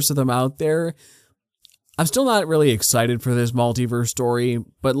multiverse of them out there. I'm still not really excited for this multiverse story,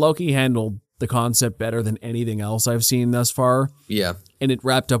 but Loki handled the concept better than anything else I've seen thus far. Yeah. And it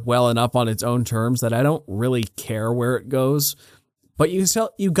wrapped up well enough on its own terms that I don't really care where it goes. But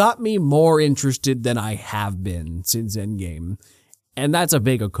you got me more interested than I have been since Endgame. And that's a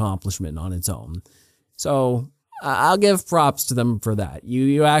big accomplishment on its own. So I'll give props to them for that.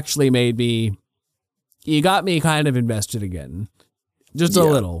 You actually you got me kind of invested again. Just a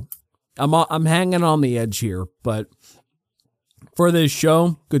little. I'm hanging on the edge here, but for this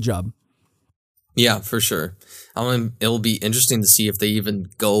show, good job. Yeah, for sure. It'll be interesting to see if they even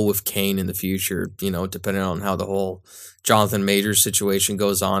go with Kane in the future, depending on how the whole Jonathan Majors situation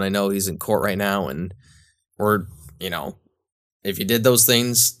goes on. I know he's in court right now, and if you did those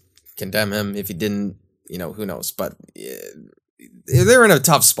things, condemn him. If you didn't, who knows? But they're in a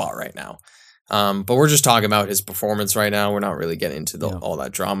tough spot right now. But we're just talking about his performance right now. We're not really getting into all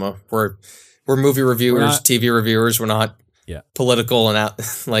that drama. We're movie reviewers, TV reviewers. We're not political and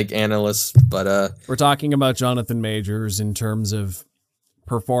like analysts. But we're talking about Jonathan Majors in terms of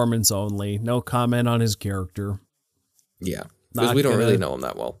performance only. No comment on his character. Yeah, because we don't really know him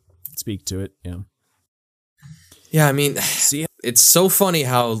that well. Speak to it. Yeah. Yeah, I mean, it's so funny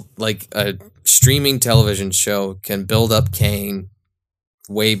how like a streaming television show can build up Kane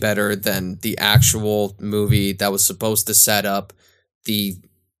way better than the actual movie that was supposed to set up the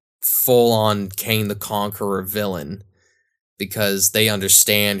full-on Kane the Conqueror villain, because they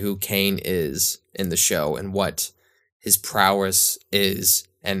understand who Kane is in the show and what his prowess is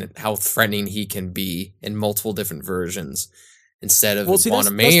and how threatening he can be in multiple different versions. Instead of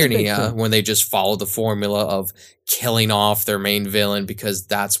Quantumania, when they just follow the formula of killing off their main villain because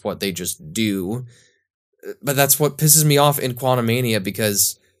that's what they just do. But that's what pisses me off in Quantumania,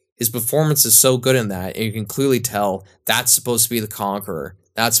 because his performance is so good in that, and you can clearly tell that's supposed to be the conqueror.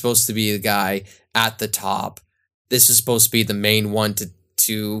 That's supposed to be the guy at the top. This is supposed to be the main one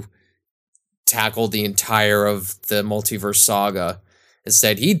to tackle the entire of the multiverse saga.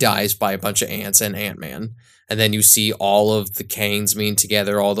 Instead, he dies by a bunch of ants and Ant-Man. And then you see all of the Kanes meeting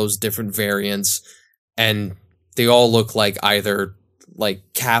together, all those different variants, and they all look like either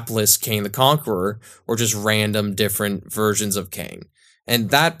like capless Kane the Conqueror or just random different versions of Kane. And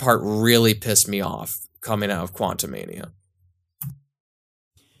that part really pissed me off coming out of Quantumania.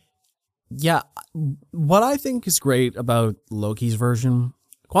 Yeah, what I think is great about Loki's version,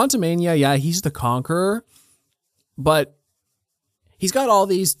 Quantumania, he's the Conqueror, but he's got all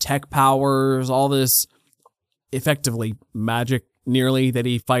these tech powers, all this effectively magic nearly that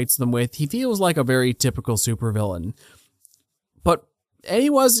he fights them with. He feels like a very typical supervillain. And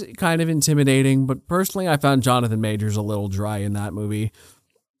he was kind of intimidating, but personally I found Jonathan Majors a little dry in that movie.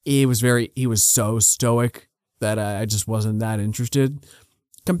 He was so stoic that I just wasn't that interested.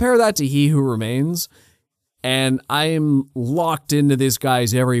 Compare that to He Who Remains, and I am locked into this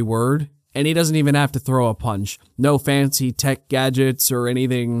guy's every word, and he doesn't even have to throw a punch. No fancy tech gadgets or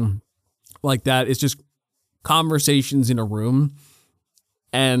anything like that. It's just conversations in a room,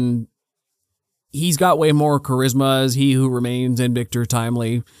 and he's got way more charisma as He Who Remains and Victor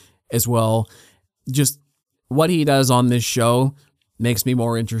Timely as well. Just what he does on this show makes me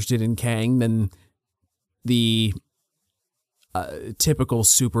more interested in Kang than the typical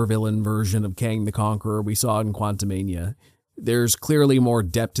supervillain version of Kang the Conqueror we saw in Quantumania. There's clearly more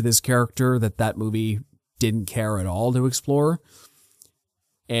depth to this character that movie didn't care at all to explore.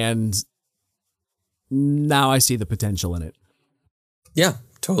 And now I see the potential in it. Yeah,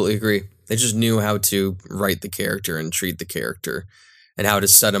 totally agree. They just knew how to write the character and treat the character and how to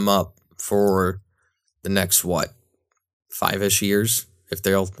set him up for the next, 5-ish years? If it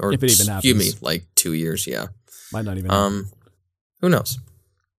even happens. Like 2 years, yeah. Might not even happen. Who knows?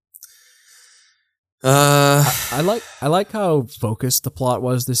 I like how focused the plot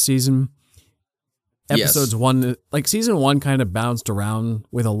was this season. Episodes 1, like season 1 kind of bounced around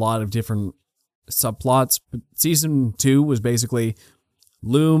with a lot of different subplots, but season 2 was basically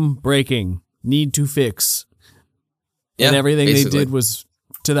loom breaking, need to fix. And everything basically they did was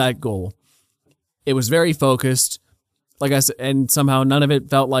to that goal. It was very focused, like I said, and somehow none of it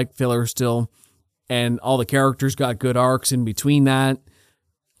felt like filler still. And all the characters got good arcs in between that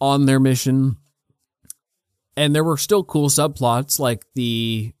on their mission. And there were still cool subplots, like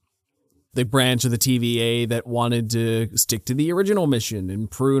the branch of the TVA that wanted to stick to the original mission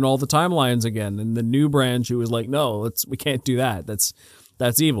and prune all the timelines again. And the new branch who was like, no, we can't do that.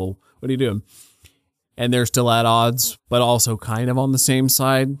 That's evil. What are you doing? And they're still at odds, but also kind of on the same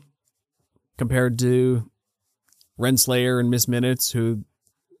side compared to Renslayer and Miss Minutes, who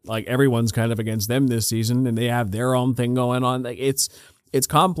like everyone's kind of against them this season, and they have their own thing going on. Like it's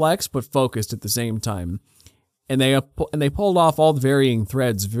complex but focused at the same time, and they pulled off all the varying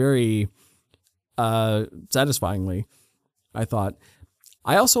threads very satisfyingly, I thought.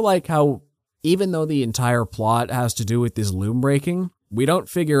 I also like how even though the entire plot has to do with this loom breaking, we don't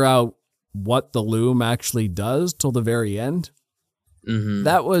figure out what the loom actually does till the very end. Mm-hmm.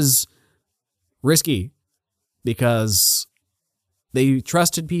 That was risky. because they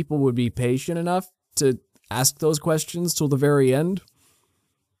trusted people would be patient enough to ask those questions till the very end.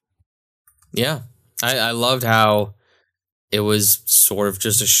 Yeah. I loved how it was sort of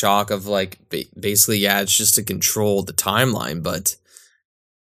just a shock of like, basically, yeah, it's just to control the timeline, but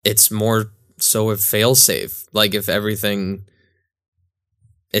it's more so if failsafe. Like if everything,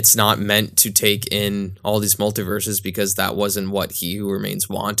 it's not meant to take in all these multiverses because that wasn't what He Who Remains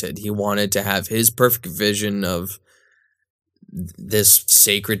wanted. He wanted to have his perfect vision of this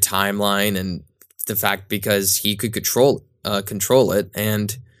sacred timeline and the fact because he could control it.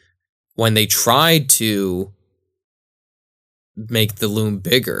 And when they tried to make the loom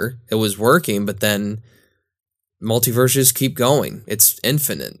bigger, it was working, but then multiverses keep going. It's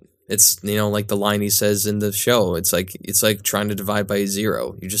infinite. It's, like the line he says in the show, it's like trying to divide by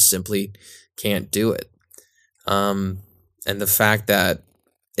 0. You just simply can't do it. And the fact that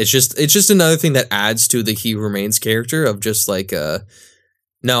it's just another thing that adds to the He Who Remains character of just like,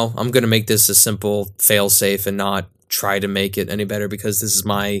 no, I'm going to make this a simple fail-safe and not try to make it any better because this is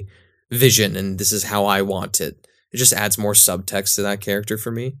my vision and this is how I want it. It just adds more subtext to that character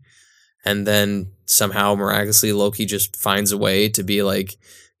for me. And then somehow miraculously Loki just finds a way to be like,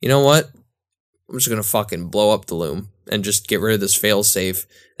 you know what? I'm just going to fucking blow up the loom and just get rid of this fail-safe.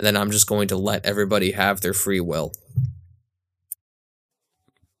 And then I'm just going to let everybody have their free will.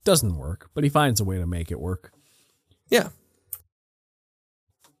 Doesn't work, but he finds a way to make it work. Yeah.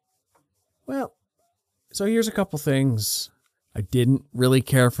 Well, so here's a couple things I didn't really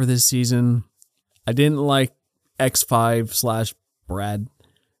care for this season. I didn't like X5/Brad.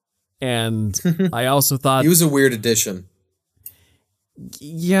 And I also thought... He was a weird addition.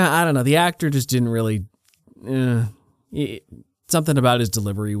 Yeah, I don't know. The actor just didn't really... something about his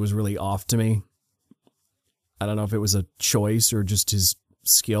delivery was really off to me. I don't know if it was a choice or just his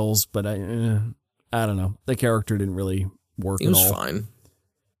skills, but I don't know. The character didn't really work at all. He was fine.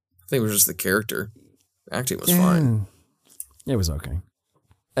 I think it was just the character. Acting was fine. It was okay.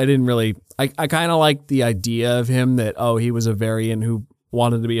 I didn't really... I kind of liked the idea of him that, he was a variant who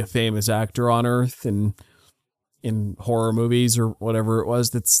wanted to be a famous actor on Earth and in horror movies or whatever it was.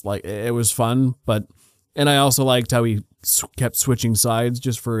 That's like, it was fun, and I also liked how he kept switching sides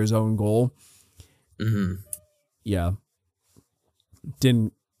just for his own goal. Mm-hmm. Yeah.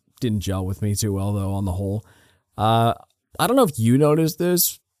 Didn't gel with me too well though on the whole. I don't know if you noticed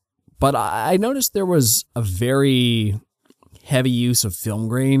this, but I noticed there was a very heavy use of film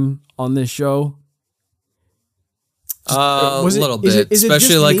grain on this show. A little bit,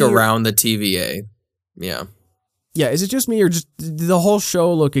 especially like around the TVA. Yeah. Yeah, is it just me or just did the whole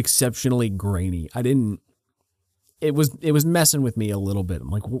show look exceptionally grainy? It was messing with me a little bit. I'm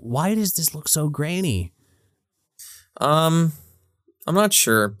like, why does this look so grainy? I'm not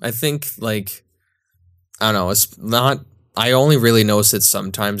sure. I think I don't know, it's not, I only really notice it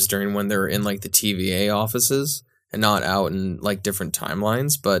sometimes during when they're in like the TVA offices and not out in like different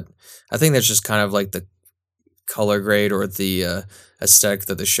timelines, but I think that's just kind of like the color grade or the aesthetic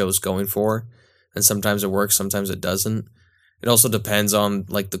that the show's going for. And sometimes it works, sometimes it doesn't. It also depends on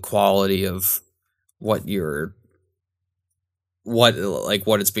like the quality of what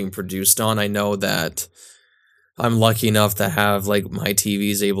it's being produced on. I know that I'm lucky enough to have like my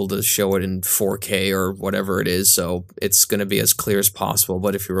TV is able to show it in 4K or whatever it is, so it's going to be as clear as possible.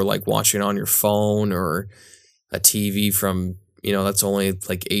 But if you were like watching on your phone or a TV from, that's only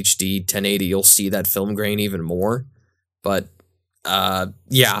like HD 1080, you'll see that film grain even more. But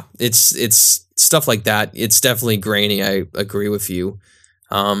yeah, it's stuff like that. It's definitely grainy. I agree with you.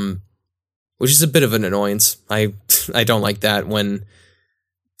 Which is a bit of an annoyance. I don't like that when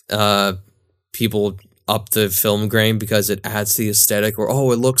people up the film grain because it adds to the aesthetic or,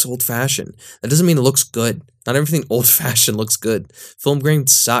 it looks old-fashioned. That doesn't mean it looks good. Not everything old-fashioned looks good. Film grain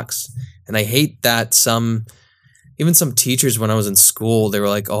sucks. And I hate that even some teachers when I was in school, they were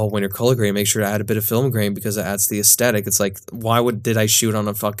like, when you're color grading, make sure to add a bit of film grain because it adds to the aesthetic. It's like, did I shoot on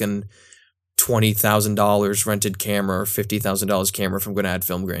a fucking $20,000 rented camera or $50,000 camera if I'm going to add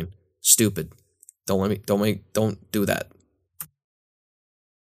film grain? Stupid. Don't do that.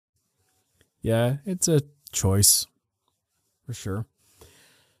 Yeah, it's a choice for sure.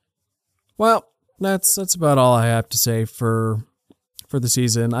 Well, that's about all I have to say for the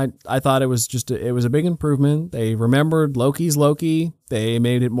season. I thought it was it was a big improvement. They remembered Loki's Loki. They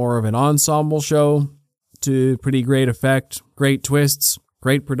made it more of an ensemble show to pretty great effect, great twists,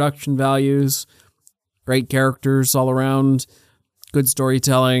 great production values, great characters all around, good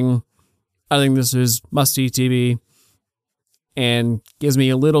storytelling. I think this is must-see TV and gives me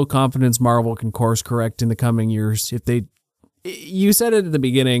a little confidence Marvel can course correct in the coming years. You said it at the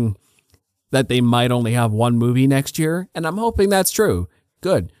beginning, that they might only have one movie next year, and I'm hoping that's true.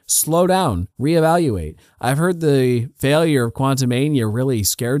 Good. Slow down. Reevaluate. I've heard the failure of Quantumania really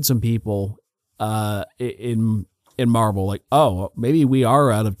scared some people in Marvel. Like, oh, maybe we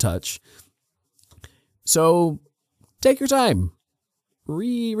are out of touch. So take your time.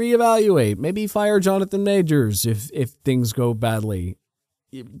 Reevaluate. Maybe fire Jonathan Majors if things go badly.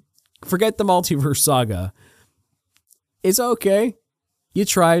 Forget the multiverse saga. It's okay. You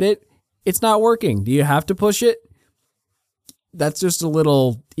tried it. It's not working. Do you have to push it? That's just a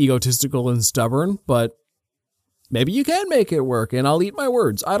little egotistical and stubborn, but maybe you can make it work, and I'll eat my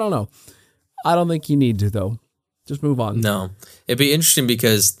words. I don't know. I don't think you need to, though. Just move on. No. It'd be interesting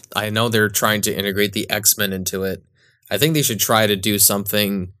because I know they're trying to integrate the X-Men into it. I think they should try to do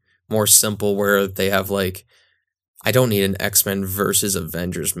something more simple where they have, like, I don't need an X-Men versus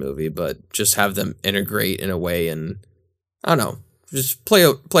Avengers movie, but just have them integrate in a way, and I don't know. Just play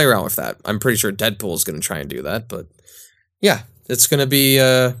around with that. I'm pretty sure Deadpool is going to try and do that, but yeah, it's going to be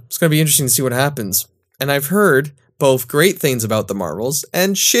interesting to see what happens. And I've heard both great things about the Marvels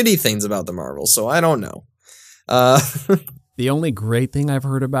and shitty things about the Marvels, so I don't know. The only great thing I've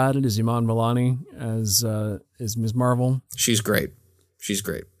heard about it is Iman Vellani as Ms. Marvel. She's great. She's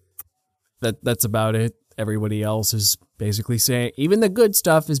great. That's about it. Everybody else is basically saying, even the good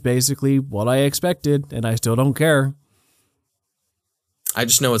stuff is basically what I expected, and I still don't care. I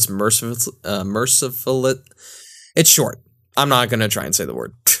just know it's merciful. It's short. I'm not going to try and say the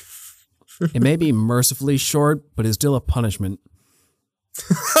word. It may be mercifully short, but it's still a punishment.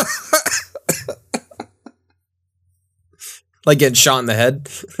 Like getting shot in the head?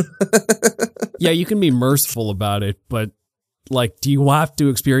 Yeah, you can be merciful about it, but, like, do you have to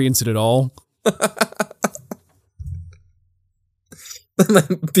experience it at all? That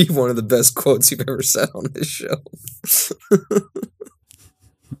might be one of the best quotes you've ever said on this show.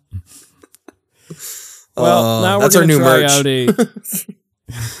 Well, now that's we're our going to new try merch.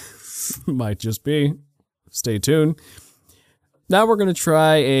 out might just be. Stay tuned. Now we're going to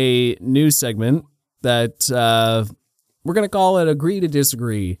try a new segment that we're going to call it Agree to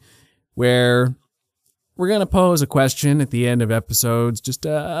Disagree, where we're going to pose a question at the end of episodes, just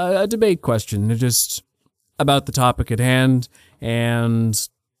a debate question, just about the topic at hand, and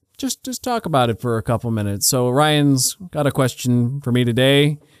just talk about it for a couple minutes. So Ryan's got a question for me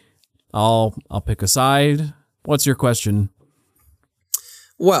today. I'll pick a side. What's your question?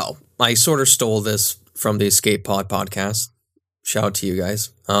 Well, I sort of stole this from the Escape Pod podcast. Shout out to you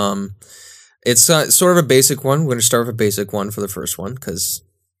guys. It's sort of a basic one. We're going to start with a basic one for the first one because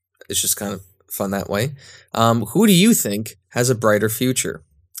it's just kind of fun that way. Who do you think has a brighter future,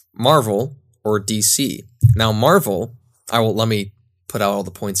 Marvel or DC? Now, Marvel, let me put out all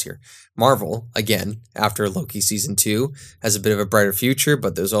the points here. Marvel, again, after Loki season 2, has a bit of a brighter future,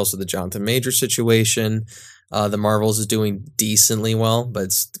 but there's also the Jonathan Major situation. The Marvels is doing decently well, but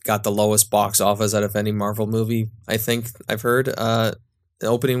it's got the lowest box office out of any Marvel movie, I think I've heard, the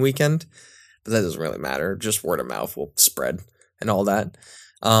opening weekend. But that doesn't really matter. Just word of mouth will spread and all that.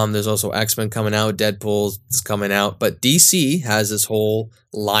 There's also X-Men coming out, Deadpool's coming out, but DC has this whole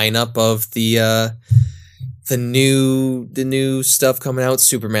lineup of the new stuff coming out,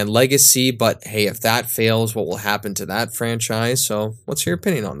 Superman Legacy, but hey, if that fails, what will happen to that franchise? So what's your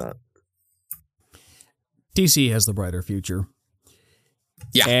opinion on that? DC has the brighter future.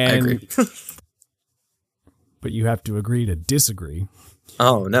 Yeah, I agree. But you have to agree to disagree.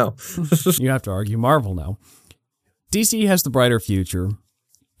 Oh, no. You have to argue Marvel now. DC has the brighter future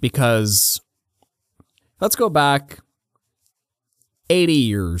because let's go back 80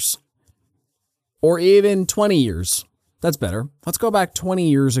 years. Or even 20 years. That's better. Let's go back 20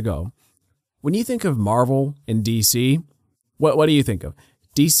 years ago. When you think of Marvel and DC, what do you think of?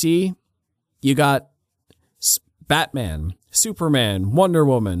 DC, you got Batman, Superman, Wonder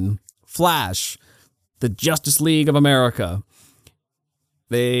Woman, Flash, the Justice League of America.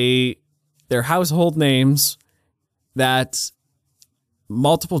 They're household names that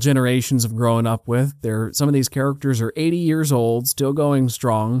multiple generations have grown up with. Some of these characters are 80 years old, still going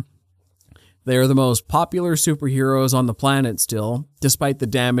strong. They are the most popular superheroes on the planet still, despite the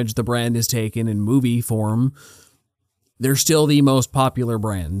damage the brand has taken in movie form. They're still the most popular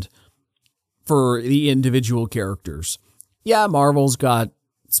brand for the individual characters. Yeah, Marvel's got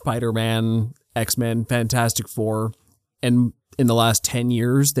Spider-Man, X-Men, Fantastic Four, and in the last 10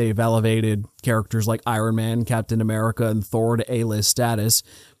 years, they've elevated characters like Iron Man, Captain America, and Thor to A-list status,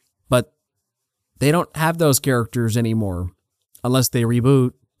 but they don't have those characters anymore, unless they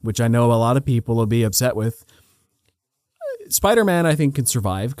reboot, which I know a lot of people will be upset with. Spider-Man, I think, can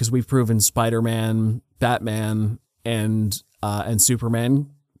survive because we've proven Spider-Man, Batman, and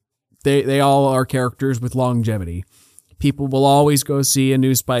Superman They all are characters with longevity. People will always go see a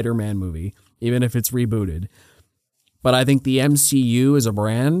new Spider-Man movie, even if it's rebooted. But I think the MCU as a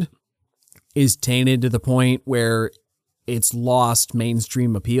brand is tainted to the point where it's lost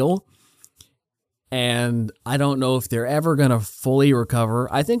mainstream appeal. And I don't know if they're ever going to fully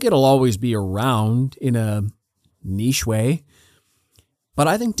recover. I think it'll always be around in a niche way. But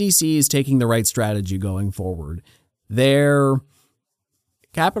I think DC is taking the right strategy going forward. They're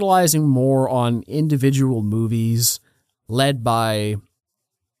capitalizing more on individual movies led by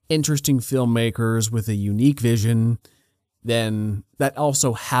interesting filmmakers with a unique vision then that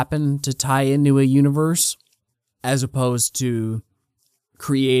also happen to tie into a universe, as opposed to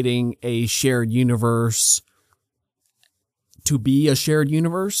creating a shared universe to be a shared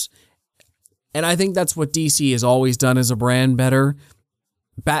universe. And I think that's what DC has always done as a brand better.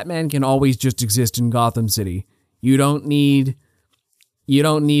 Batman can always just exist in Gotham City. You don't need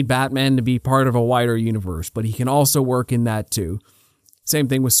Batman to be part of a wider universe, but he can also work in that too. Same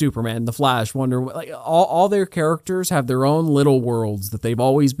thing with Superman, The Flash, Wonder Woman. Like all their characters have their own little worlds that they've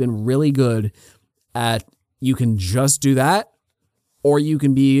always been really good at. You can just do that, or you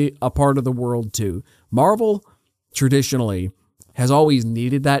can be a part of the world too. Marvel traditionally has always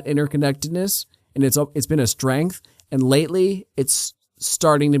needed that interconnectedness, and it's been a strength. And lately, it's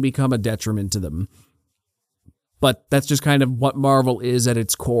starting to become a detriment to them. But that's just kind of what Marvel is at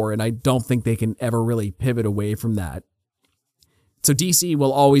its core, and I don't think they can ever really pivot away from that. So DC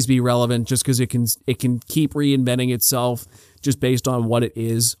will always be relevant just because it can keep reinventing itself just based on what it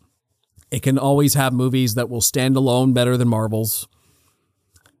is. It can always have movies that will stand alone better than Marvel's.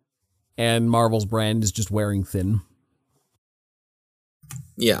 And Marvel's brand is just wearing thin.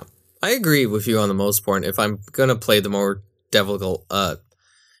 Yeah, I agree with you on the most part. If I'm going to play the more devil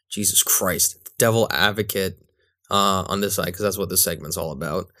advocate on this side, because that's what this segment's all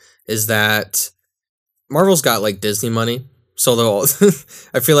about, is that Marvel's got like Disney money. So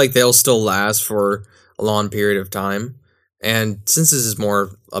I feel like they'll still last for a long period of time. And since this is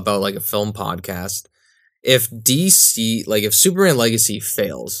more about like a film podcast, if Superman Legacy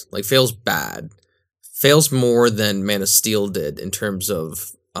fails bad, fails more than Man of Steel did in terms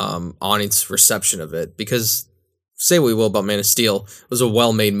of audience reception of it, because say what we will about Man of Steel, it was a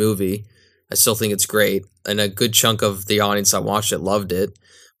well-made movie. I still think it's great, and a good chunk of the audience that watched it loved it.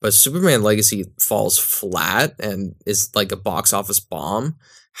 But Superman Legacy falls flat and is like a box office bomb.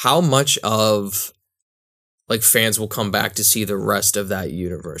 How much of like fans will come back to see the rest of that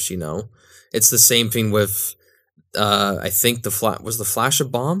universe, you know? It's the same thing with I think was the Flash a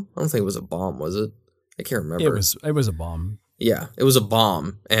bomb? I don't think it was a bomb, was it? I can't remember. It was a bomb. Yeah, it was a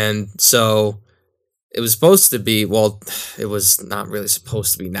bomb. And so it was supposed to be, well, it was not really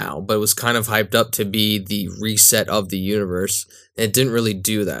supposed to be now, but it was kind of hyped up to be the reset of the universe. And it didn't really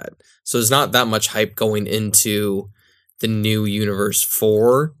do that. So there's not that much hype going into the new universe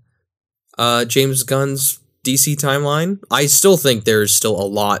for James Gunn's DC timeline. I still think there's still a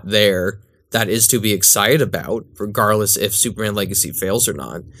lot there that is to be excited about, regardless if Superman Legacy fails or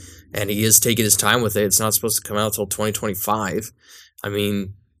not. And he is taking his time with it. It's not supposed to come out until 2025. I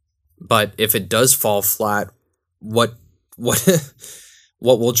mean, but if it does fall flat, what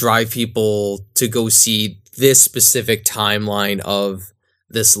will drive people to go see this specific timeline of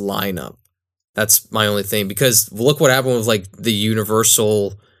this lineup? That's my only thing, because look what happened with like the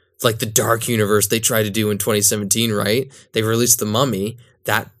Universal, like the Dark Universe they tried to do in 2017, right? They released The Mummy,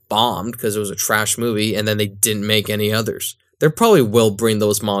 that bombed because it was a trash movie, and then they didn't make any others. They probably will bring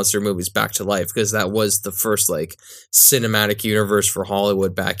those monster movies back to life, because that was the first like cinematic universe for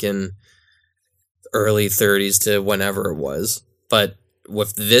Hollywood back in early 30s to whenever it was. But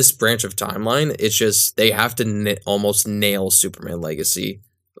with this branch of timeline, it's just they have to almost nail Superman Legacy,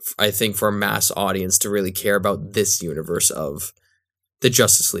 I think, for a mass audience to really care about this universe of the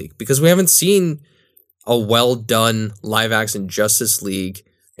Justice League, because we haven't seen a well done live action Justice League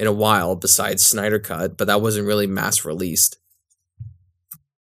in a while besides Snyder Cut, but that wasn't really mass released.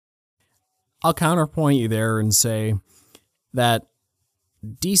 I'll counterpoint you there and say that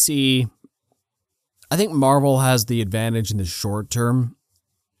DC, I think Marvel has the advantage in the short term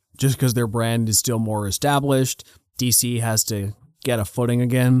just because their brand is still more established. DC has to get a footing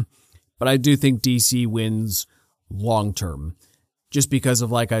again. But I do think DC wins long term just because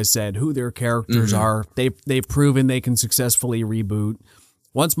of, like I said, who their characters are. They've proven they can successfully reboot.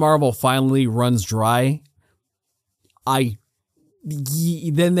 Once Marvel finally runs dry,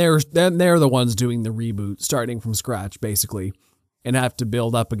 then they're the ones doing the reboot, starting from scratch, basically, and have to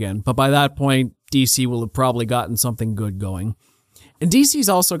build up again. But by that point, DC will have probably gotten something good going. And DC's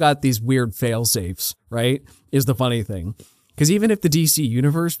also got these weird fail-safes, right, is the funny thing. Because even if the DC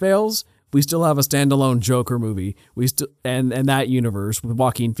universe fails, we still have a standalone Joker movie. We still and that universe with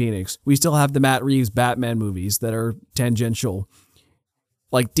Joaquin Phoenix. We still have the Matt Reeves Batman movies that are tangential.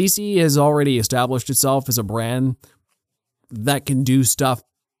 Like, DC has already established itself as a brand that can do stuff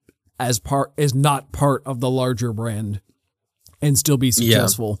as not part of the larger brand and still be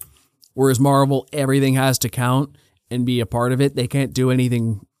successful. Yeah. Whereas Marvel, everything has to count and be a part of it. They can't do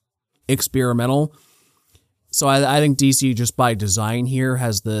anything experimental. So I think DC, just by design here,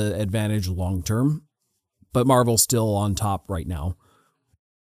 has the advantage long term, but Marvel's still on top right now.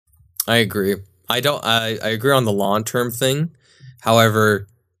 I agree. I agree on the long term thing. However,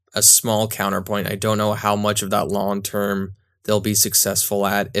 a small counterpoint, I don't know how much of that long term they'll be successful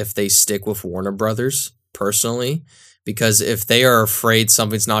at if they stick with Warner Brothers, personally. Because if they are afraid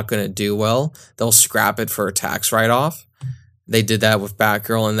something's not going to do well, they'll scrap it for a tax write-off. They did that with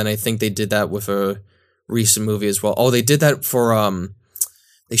Batgirl, and then I think they did that with a recent movie as well. Oh, they did that for,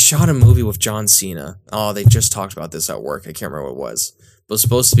 they shot a movie with John Cena. Oh, they just talked about this at work. I can't remember what it was. But it was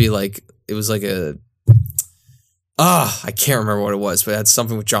supposed to be like, it was like I can't remember what it was, but it had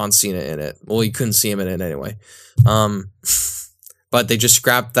something with John Cena in it. Well, you couldn't see him in it anyway. But they just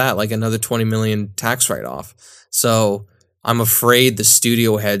scrapped that, like another $20 million tax write-off. So I'm afraid the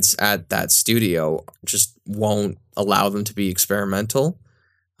studio heads at that studio just won't allow them to be experimental.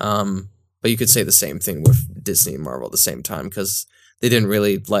 But you could say the same thing with Disney and Marvel at the same time, because they didn't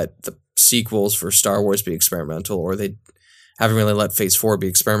really let the sequels for Star Wars be experimental, or they haven't really let Phase 4 be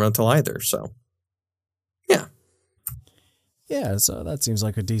experimental either. So, yeah. Yeah, so that seems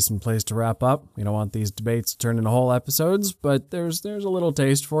like a decent place to wrap up. We don't want these debates to turn into whole episodes, but there's a little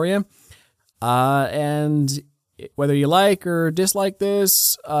taste for you. And whether you like or dislike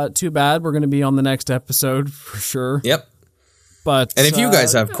this, too bad. We're going to be on the next episode for sure. Yep. But and if you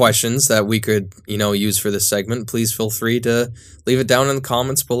guys have questions that we could, use for this segment, please feel free to leave it down in the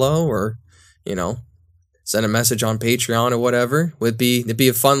comments below, or, send a message on Patreon or whatever. It'd be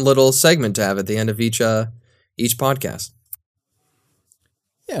a fun little segment to have at the end of each podcast.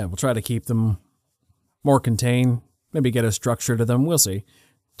 Yeah, we'll try to keep them more contained. Maybe get a structure to them. We'll see.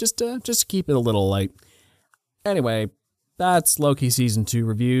 Just to keep it a little light. Anyway, that's Loki Season 2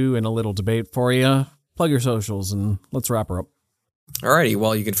 review and a little debate for you. Plug your socials and let's wrap her up. Alrighty,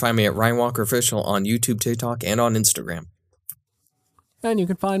 well, you can find me at Ryan Walker Official on YouTube, TikTok, and on Instagram. And you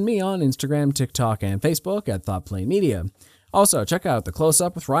can find me on Instagram, TikTok, and Facebook at ThoughtPlay Media. Also, check out the Close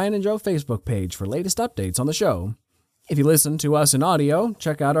Up with Ryan and Joe Facebook page for latest updates on the show. If you listen to us in audio,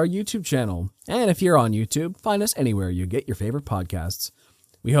 check out our YouTube channel. And if you're on YouTube, find us anywhere you get your favorite podcasts.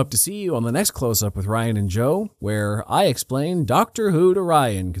 We hope to see you on the next Close Up with Ryan and Joe, where I explain Doctor Who to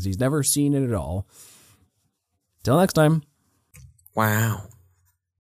Ryan because he's never seen it at all. Till next time. Wow.